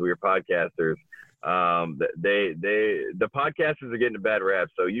TikTokers. We are podcasters. The podcasters are getting a bad rap.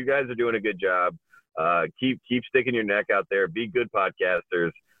 So you guys are doing a good job. Keep sticking your neck out there. Be good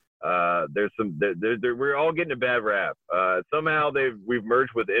podcasters. We're all getting a bad rap. Somehow we've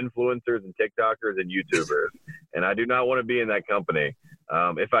merged with influencers and TikTokers and YouTubers, and I do not want to be in that company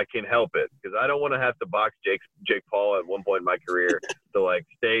if I can help it, because I don't want to have to box Jake Paul at one point in my career to like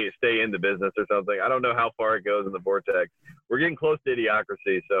stay in the business or something. I don't know how far it goes in the vortex. We're getting close to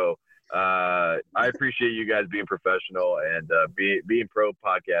idiocracy, so I appreciate you guys being professional and being pro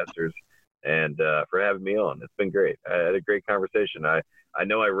podcasters. And for having me on. It's been great. I had a great conversation. I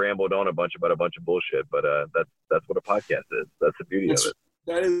know I rambled on a bunch about a bunch of bullshit, but that's what a podcast is. That's the beauty of it.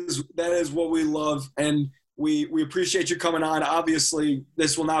 That is what we love, and we appreciate you coming on. Obviously,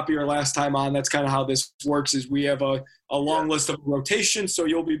 this will not be your last time on. That's kind of how this works. Is we have a long list of rotations, so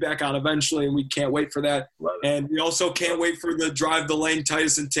you'll be back on eventually, and we can't wait for that. And we also can't wait for the Drive the Lane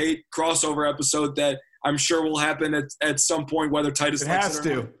Titus and Tate crossover episode that I'm sure will happen at some point, whether Titus likes it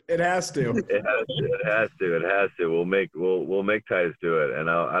or not. It has to. We'll make Titus do it, and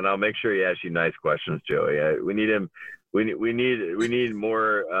I'll make sure he asks you nice questions, Joey. We need him. We need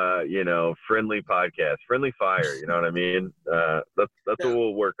more, friendly podcast, friendly fire. You know what I mean? That's what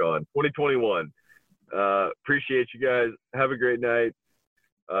we'll work on. 2021. Appreciate you guys. Have a great night.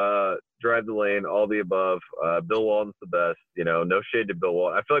 Drive the lane, all the above. Bill Walton's the best. No shade to Bill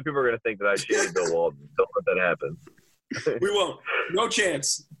Walton. I feel like people are going to think that I shaded Bill Walton. Don't let that happen. We won't. No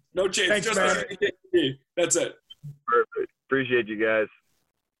chance. No chance. Thanks, just man. That's it. Perfect. Appreciate you guys.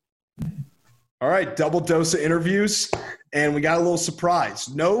 All right, double dose of interviews, and we got a little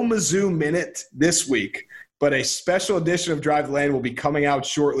surprise. No Mizzou Minute this week, but a special edition of Drive the Lane will be coming out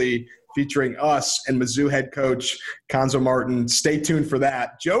shortly, featuring us and Mizzou head coach Cuonzo Martin. Stay tuned for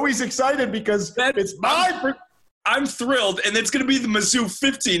that. Joey's excited because I'm thrilled, and it's going to be the Mizzou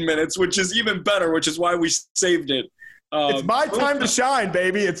 15 minutes, which is even better, which is why we saved it. It's my time to shine,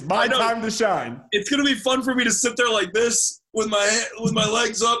 baby. It's my time to shine. It's going to be fun for me to sit there like this with my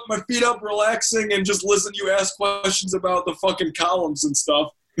legs up, my feet up, relaxing, and just listen to you ask questions about the fucking columns and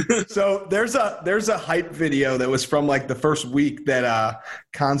stuff. So there's a hype video that was from like the first week that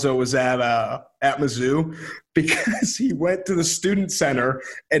Cuonzo was at Mizzou, because he went to the student center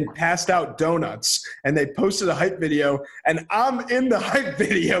and passed out donuts, and they posted a hype video, and I'm in the hype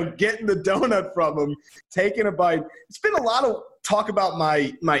video getting the donut from him, taking a bite. It's been a lot of talk about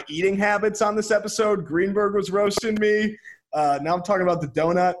my eating habits on this episode. Greenberg was roasting me. Now I'm talking about the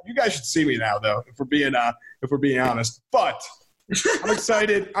donut. You guys should see me now, though, if we're being honest. But I'm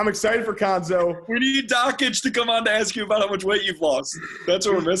excited. I'm excited for Cuonzo. We need Dockage to come on to ask you about how much weight you've lost. That's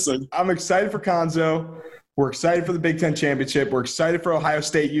what we're missing. I'm excited for Cuonzo. We're excited for the Big Ten Championship. We're excited for Ohio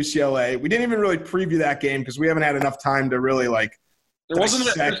State, UCLA. We didn't even really preview that game because we haven't had enough time to really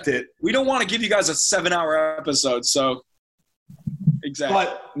dissect it. We don't want to give you guys a 7-hour episode, so exactly.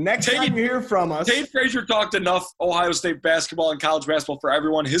 But next time you hear from us, Tate Frazier talked enough Ohio State basketball and college basketball for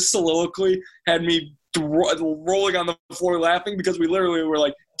everyone. His soliloquy had me rolling on the floor laughing, because we literally were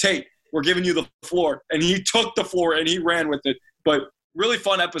like, Tate, we're giving you the floor. And he took the floor and he ran with it. But really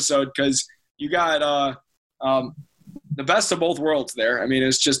fun episode, because you got the best of both worlds there. I mean,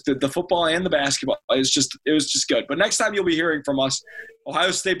 it's just the football and the basketball. It was just good. But next time you'll be hearing from us,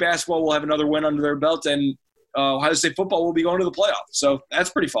 Ohio State basketball will have another win under their belt, and Ohio State football will be going to the playoff. So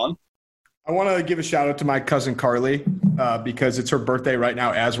that's pretty fun. I want to give a shout out to my cousin Carly because it's her birthday right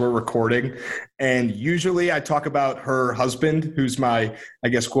now as we're recording. And usually I talk about her husband, who's my, I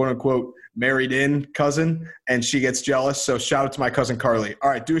guess, quote unquote, married in cousin, and she gets jealous. So shout out to my cousin Carly.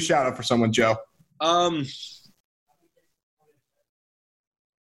 All right, do a shout out for someone, Joe.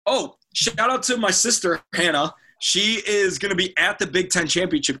 shout out to my sister, Hannah. She is going to be at the Big Ten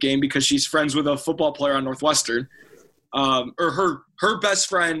championship game because she's friends with a football player on Northwestern. Or her best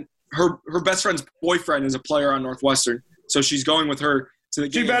friend, her best friend's boyfriend is a player on Northwestern. So she's going with her to the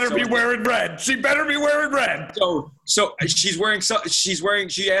game. She better be wearing red. She better be wearing red. So she's wearing.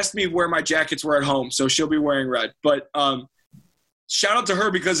 She asked me where my jackets were at home, so she'll be wearing red. But shout out to her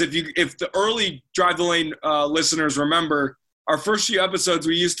because if the early Drive the Lane listeners remember our first few episodes,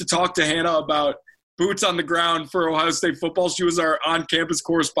 we used to talk to Hannah about boots on the ground for Ohio State football. She was our on-campus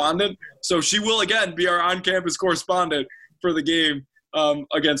correspondent, so she will again be our on-campus correspondent for the game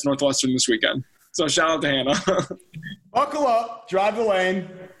against Northwestern this weekend. So shout out to Hannah. Buckle up, Drive the Lane.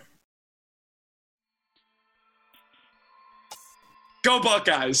 Go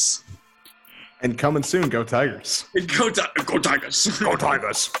Buckeyes. And coming soon, go Tigers. Go Tigers. Go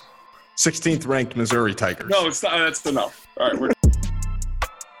Tigers. 16th ranked Missouri Tigers. No, it's not. That's enough. All right, we're